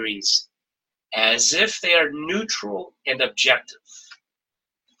these theories as if they are neutral and objective.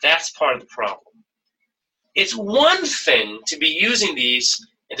 That's part of the problem. It's one thing to be using these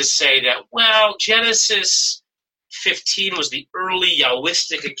and to say that, well, Genesis 15 was the early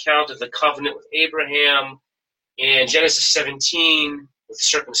Yahwistic account of the covenant with Abraham, and Genesis 17 with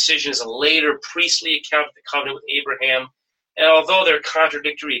circumcision is a later priestly account of the covenant with Abraham. And although they're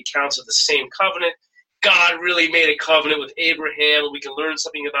contradictory accounts of the same covenant, God really made a covenant with Abraham, and we can learn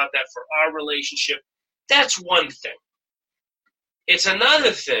something about that for our relationship. That's one thing. It's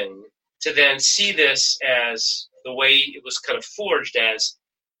another thing to then see this as the way it was kind of forged as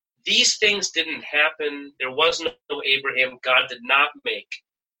these things didn't happen. There was no Abraham. God did not make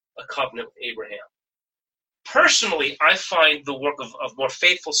a covenant with Abraham. Personally, I find the work of more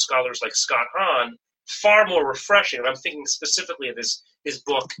faithful scholars like Scott Hahn far more refreshing. And I'm thinking specifically of his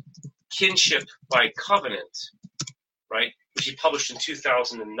book, Kinship by Covenant, right, which he published in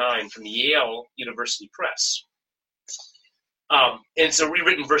 2009 from the Yale University Press. And it's a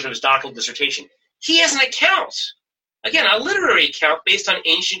rewritten version of his doctoral dissertation. He has an account, again, a literary account based on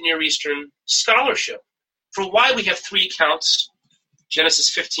ancient Near Eastern scholarship for why we have three accounts, Genesis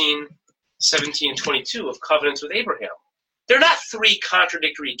 15, 17, and 22, of covenants with Abraham. They're not three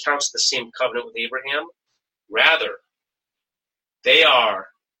contradictory accounts of the same covenant with Abraham. Rather, they are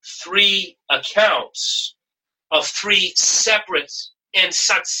three accounts of three separate and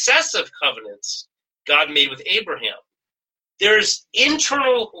successive covenants God made with Abraham. There's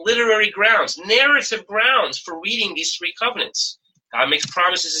internal literary grounds, narrative grounds for reading these three covenants. God makes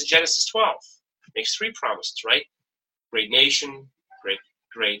promises in Genesis 12. Makes three promises, right? Great nation,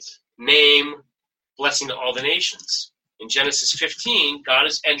 great name, blessing to all the nations. In Genesis 15, God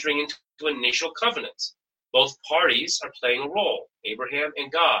is entering into an initial covenant. Both parties are playing a role, Abraham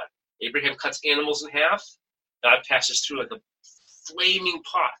and God. Abraham cuts animals in half. God passes through like a flaming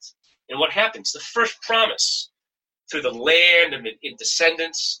pot. And what happens? The first promise through the land and in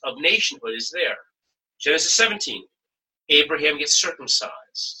descendants of nationhood is there. Genesis 17, Abraham gets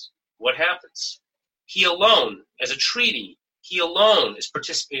circumcised. What happens? He alone, as a treaty, he alone is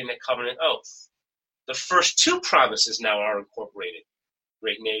participating in that covenant oath. The first two promises now are incorporated.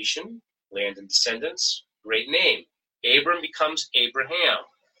 Great nation, land and descendants, great name. Abram becomes Abraham.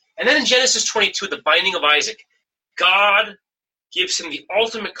 And then in Genesis 22, the binding of Isaac, God gives him the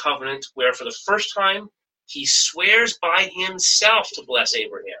ultimate covenant where for the first time he swears by himself to bless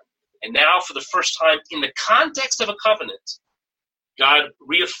Abraham. And now for the first time in the context of a covenant, God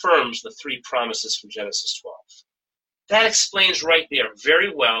reaffirms the three promises from Genesis 12. That explains right there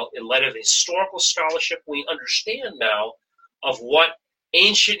very well, in light of the historical scholarship we understand now of what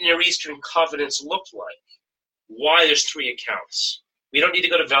ancient Near Eastern covenants looked like, why there's three accounts. We don't need to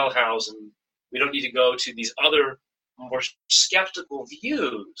go to Wellhausen. We don't need to go to these other more skeptical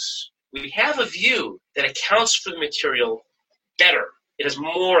views. We have a view that accounts for the material better. It has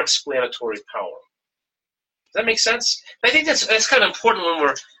more explanatory power. Does that make sense? I think that's kind of important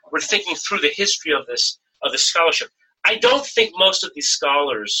when we're thinking through the history of this scholarship. I don't think most of these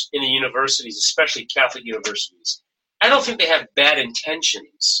scholars in the universities, especially Catholic universities, I don't think they have bad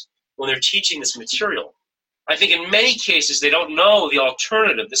intentions when they're teaching this material. I think in many cases they don't know the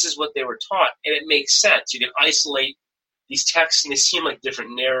alternative. This is what they were taught, and it makes sense. You can isolate these texts, and they seem like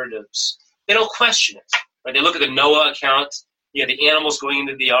different narratives. They don't question it. Right? They look at the Noah account. You have the animals going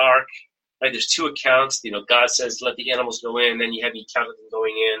into the ark. Right? There's two accounts. God says, let the animals go in. Then you have the account of them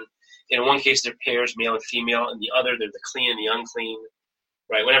going in. In one case, they're pairs, male and female. In the other, they're the clean and the unclean.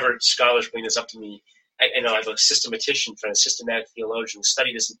 Right? Whenever scholars bring this up to me, I have a systematician friend, a systematic theologian who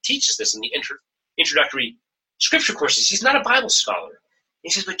studies this and teaches this in the introductory scripture courses. He's not a Bible scholar.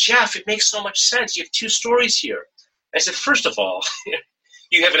 He says, but Jeff, it makes so much sense. You have two stories here. I said, first of all,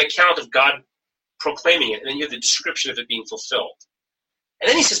 you have an account of God proclaiming it, and then you have the description of it being fulfilled. And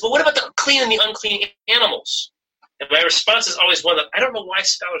then he says, but what about the clean and the unclean animals? And my response is always one that I don't know why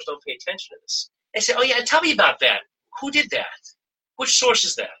scholars don't pay attention to this. I say, oh yeah, tell me about that. Who did that? Which source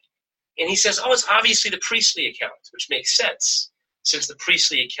is that? And he says, oh, it's obviously the priestly account, which makes sense, since the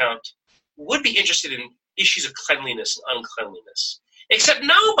priestly account would be interested in issues of cleanliness and uncleanliness. Except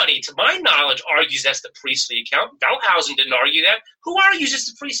nobody, to my knowledge, argues that's the priestly account. Wellhausen didn't argue that. Who argues it's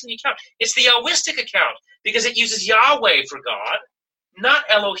the priestly account? It's the Yahwistic account, because it uses Yahweh for God, not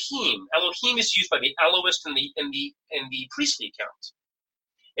Elohim. Elohim is used by the Elohist in the priestly account.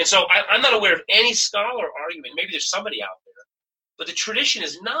 And so I'm not aware of any scholar arguing. Maybe there's somebody out there. But the tradition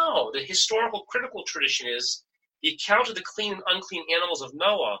is no. The historical critical tradition is the account of the clean and unclean animals of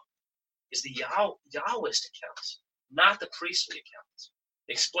Noah is the Yahwist account, not the priestly account.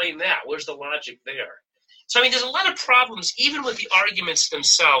 Explain that. Where's the logic there? So, there's a lot of problems even with the arguments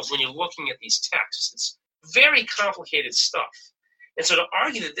themselves when you're looking at these texts. It's very complicated stuff. And so to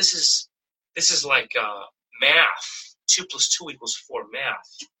argue that this is like math, 2 + 2 = 4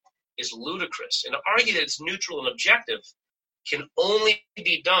 math, is ludicrous. And to argue that it's neutral and objective can only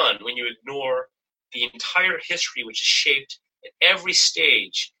be done when you ignore the entire history, which is shaped at every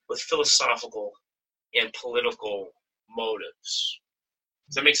stage with philosophical and political motives.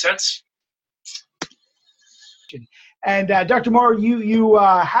 Does that make sense? And Dr. Moore, you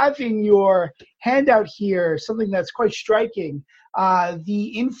have in your handout here something that's quite striking,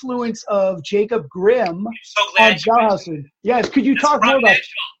 the influence of Jacob Grimm on Wellhausen. Yes, could you talk more about that?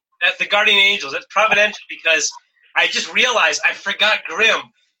 That's the guardian angels. That's providential because I just realized I forgot Grimm.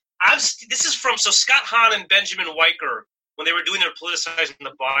 This is from Scott Hahn and Benjamin Weicker. When they were doing their politicizing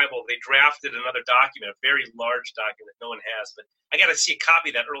the Bible, they drafted another document, a very large document no one has. But I got to see a copy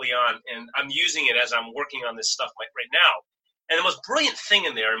of that early on, and I'm using it as I'm working on this stuff right now. And the most brilliant thing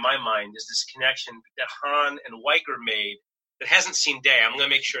in there, in my mind, is this connection that Hahn and Weicker made that hasn't seen day. I'm going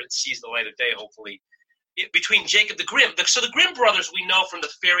to make sure it sees the light of day, hopefully, between Jacob the Grimm. So the Grimm brothers we know from the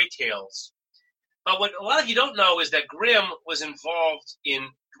fairy tales. But what a lot of you don't know is that Grimm was involved in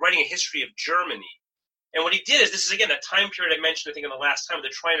writing a history of Germany. And what he did is, this is, again, that time period I mentioned, I think, in the last time,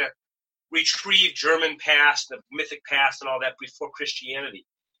 they're trying to retrieve German past, the mythic past, and all that before Christianity.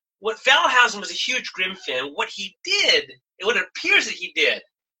 What Wellhausen was a huge Grimm fan. What he did, and what it appears that he did,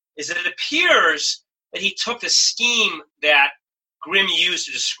 is that it appears that he took the scheme that Grimm used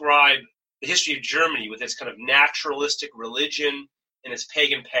to describe the history of Germany with its kind of naturalistic religion and its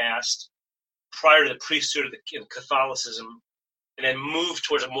pagan past prior to the priesthood of Catholicism, and then moved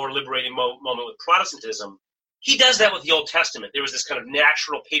towards a more liberating moment with Protestantism. He does that with the Old Testament. There was this kind of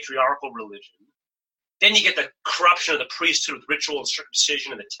natural patriarchal religion. Then you get the corruption of the priesthood with ritual and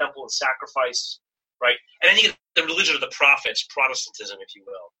circumcision and the temple and sacrifice, right? And then you get the religion of the prophets, Protestantism, if you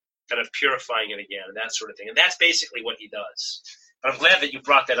will, kind of purifying it again and that sort of thing. And that's basically what he does. But I'm glad that you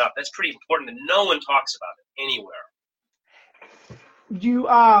brought that up. That's pretty important, and no one talks about it anywhere.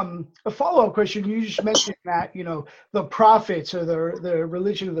 A follow-up question. You just mentioned that, the prophets or the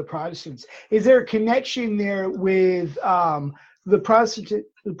religion of the Protestants. Is there a connection there with the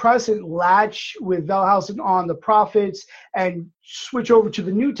Protestant latch with Wellhausen on the prophets and switch over to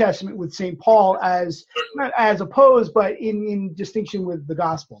the New Testament with St. Paul not as opposed, but in distinction with the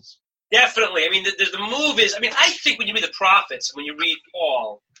Gospels? Definitely. The move is, I think when you read the prophets, when you read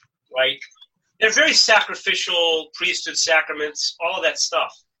Paul, right, they're very sacrificial, priesthood sacraments, all of that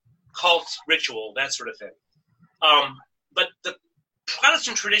stuff, cult, ritual, that sort of thing. But the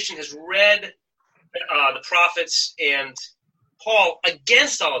Protestant tradition has read the prophets and Paul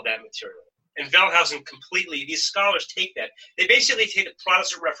against all of that material. And Wellhausen completely, these scholars take that. They basically take the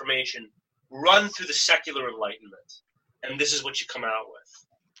Protestant Reformation, run through the secular Enlightenment, and this is what you come out with.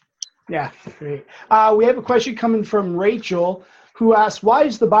 Yeah, great. We have a question coming from Rachel, who asks, why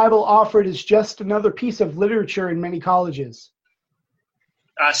is the Bible offered as just another piece of literature in many colleges?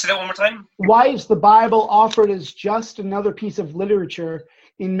 Say that one more time. Why is the Bible offered as just another piece of literature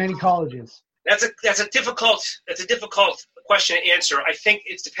in many colleges? That's a difficult question to answer. I think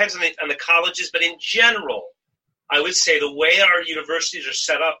it depends on the colleges, but in general, I would say the way our universities are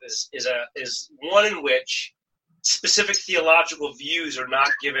set up is one in which specific theological views are not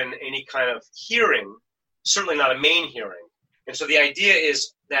given any kind of hearing, certainly not a main hearing. And so the idea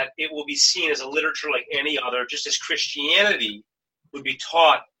is that it will be seen as a literature like any other, just as Christianity would be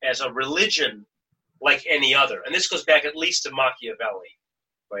taught as a religion like any other. And this goes back at least to Machiavelli,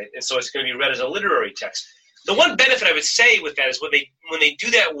 right? And so it's going to be read as a literary text. The one benefit I would say with that is when they do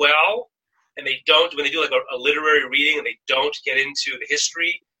that well, and when they do like a literary reading and they don't get into the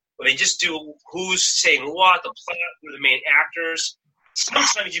history, when they just do who's saying what, the plot, who are the main actors,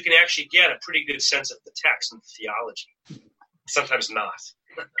 sometimes you can actually get a pretty good sense of the text and the theology. Sometimes not.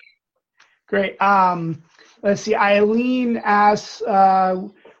 Great. Let's see. Eileen asks,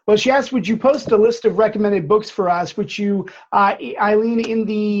 she asked, would you post a list of recommended books for us, which you, Eileen, in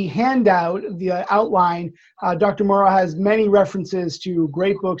the handout, the outline, Dr. Morrow has many references to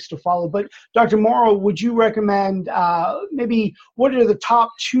great books to follow. But Dr. Morrow, would you recommend maybe what are the top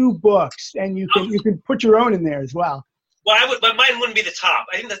 2 books? And you can put your own in there as well. Well, but mine wouldn't be the top.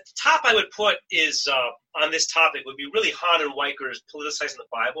 I think the top I would put is on this topic would be really Hahn and Weiker's Politicizing the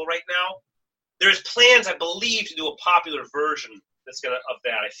Bible right now. There's plans, I believe, to do a popular version of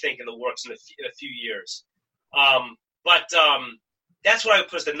that, I think, in the works in a few years. But that's what I would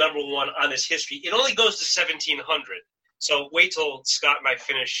put as the number 1 on this history. It only goes to 1700. So wait till Scott and I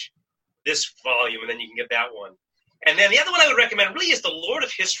finish this volume, and then you can get that one. And then the other one I would recommend really is The Lord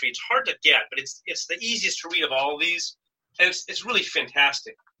of History. It's hard to get, but it's the easiest to read of all of these. And it's really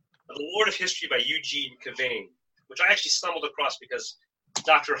fantastic. The Lord of History by Eugene Cavane, which I actually stumbled across because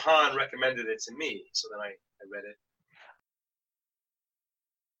Dr. Hahn recommended it to me. So then I read it.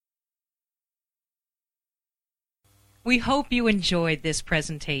 We hope you enjoyed this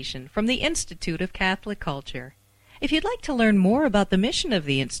presentation from the Institute of Catholic Culture. If you'd like to learn more about the mission of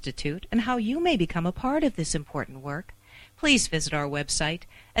the Institute and how you may become a part of this important work, please visit our website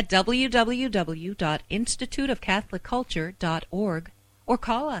at www.instituteofcatholicculture.org or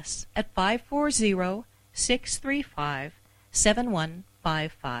call us at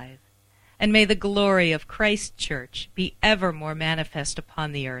 540-635-7155. And may the glory of Christ Church be ever more manifest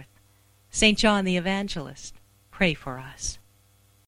upon the earth. St. John the Evangelist, pray for us.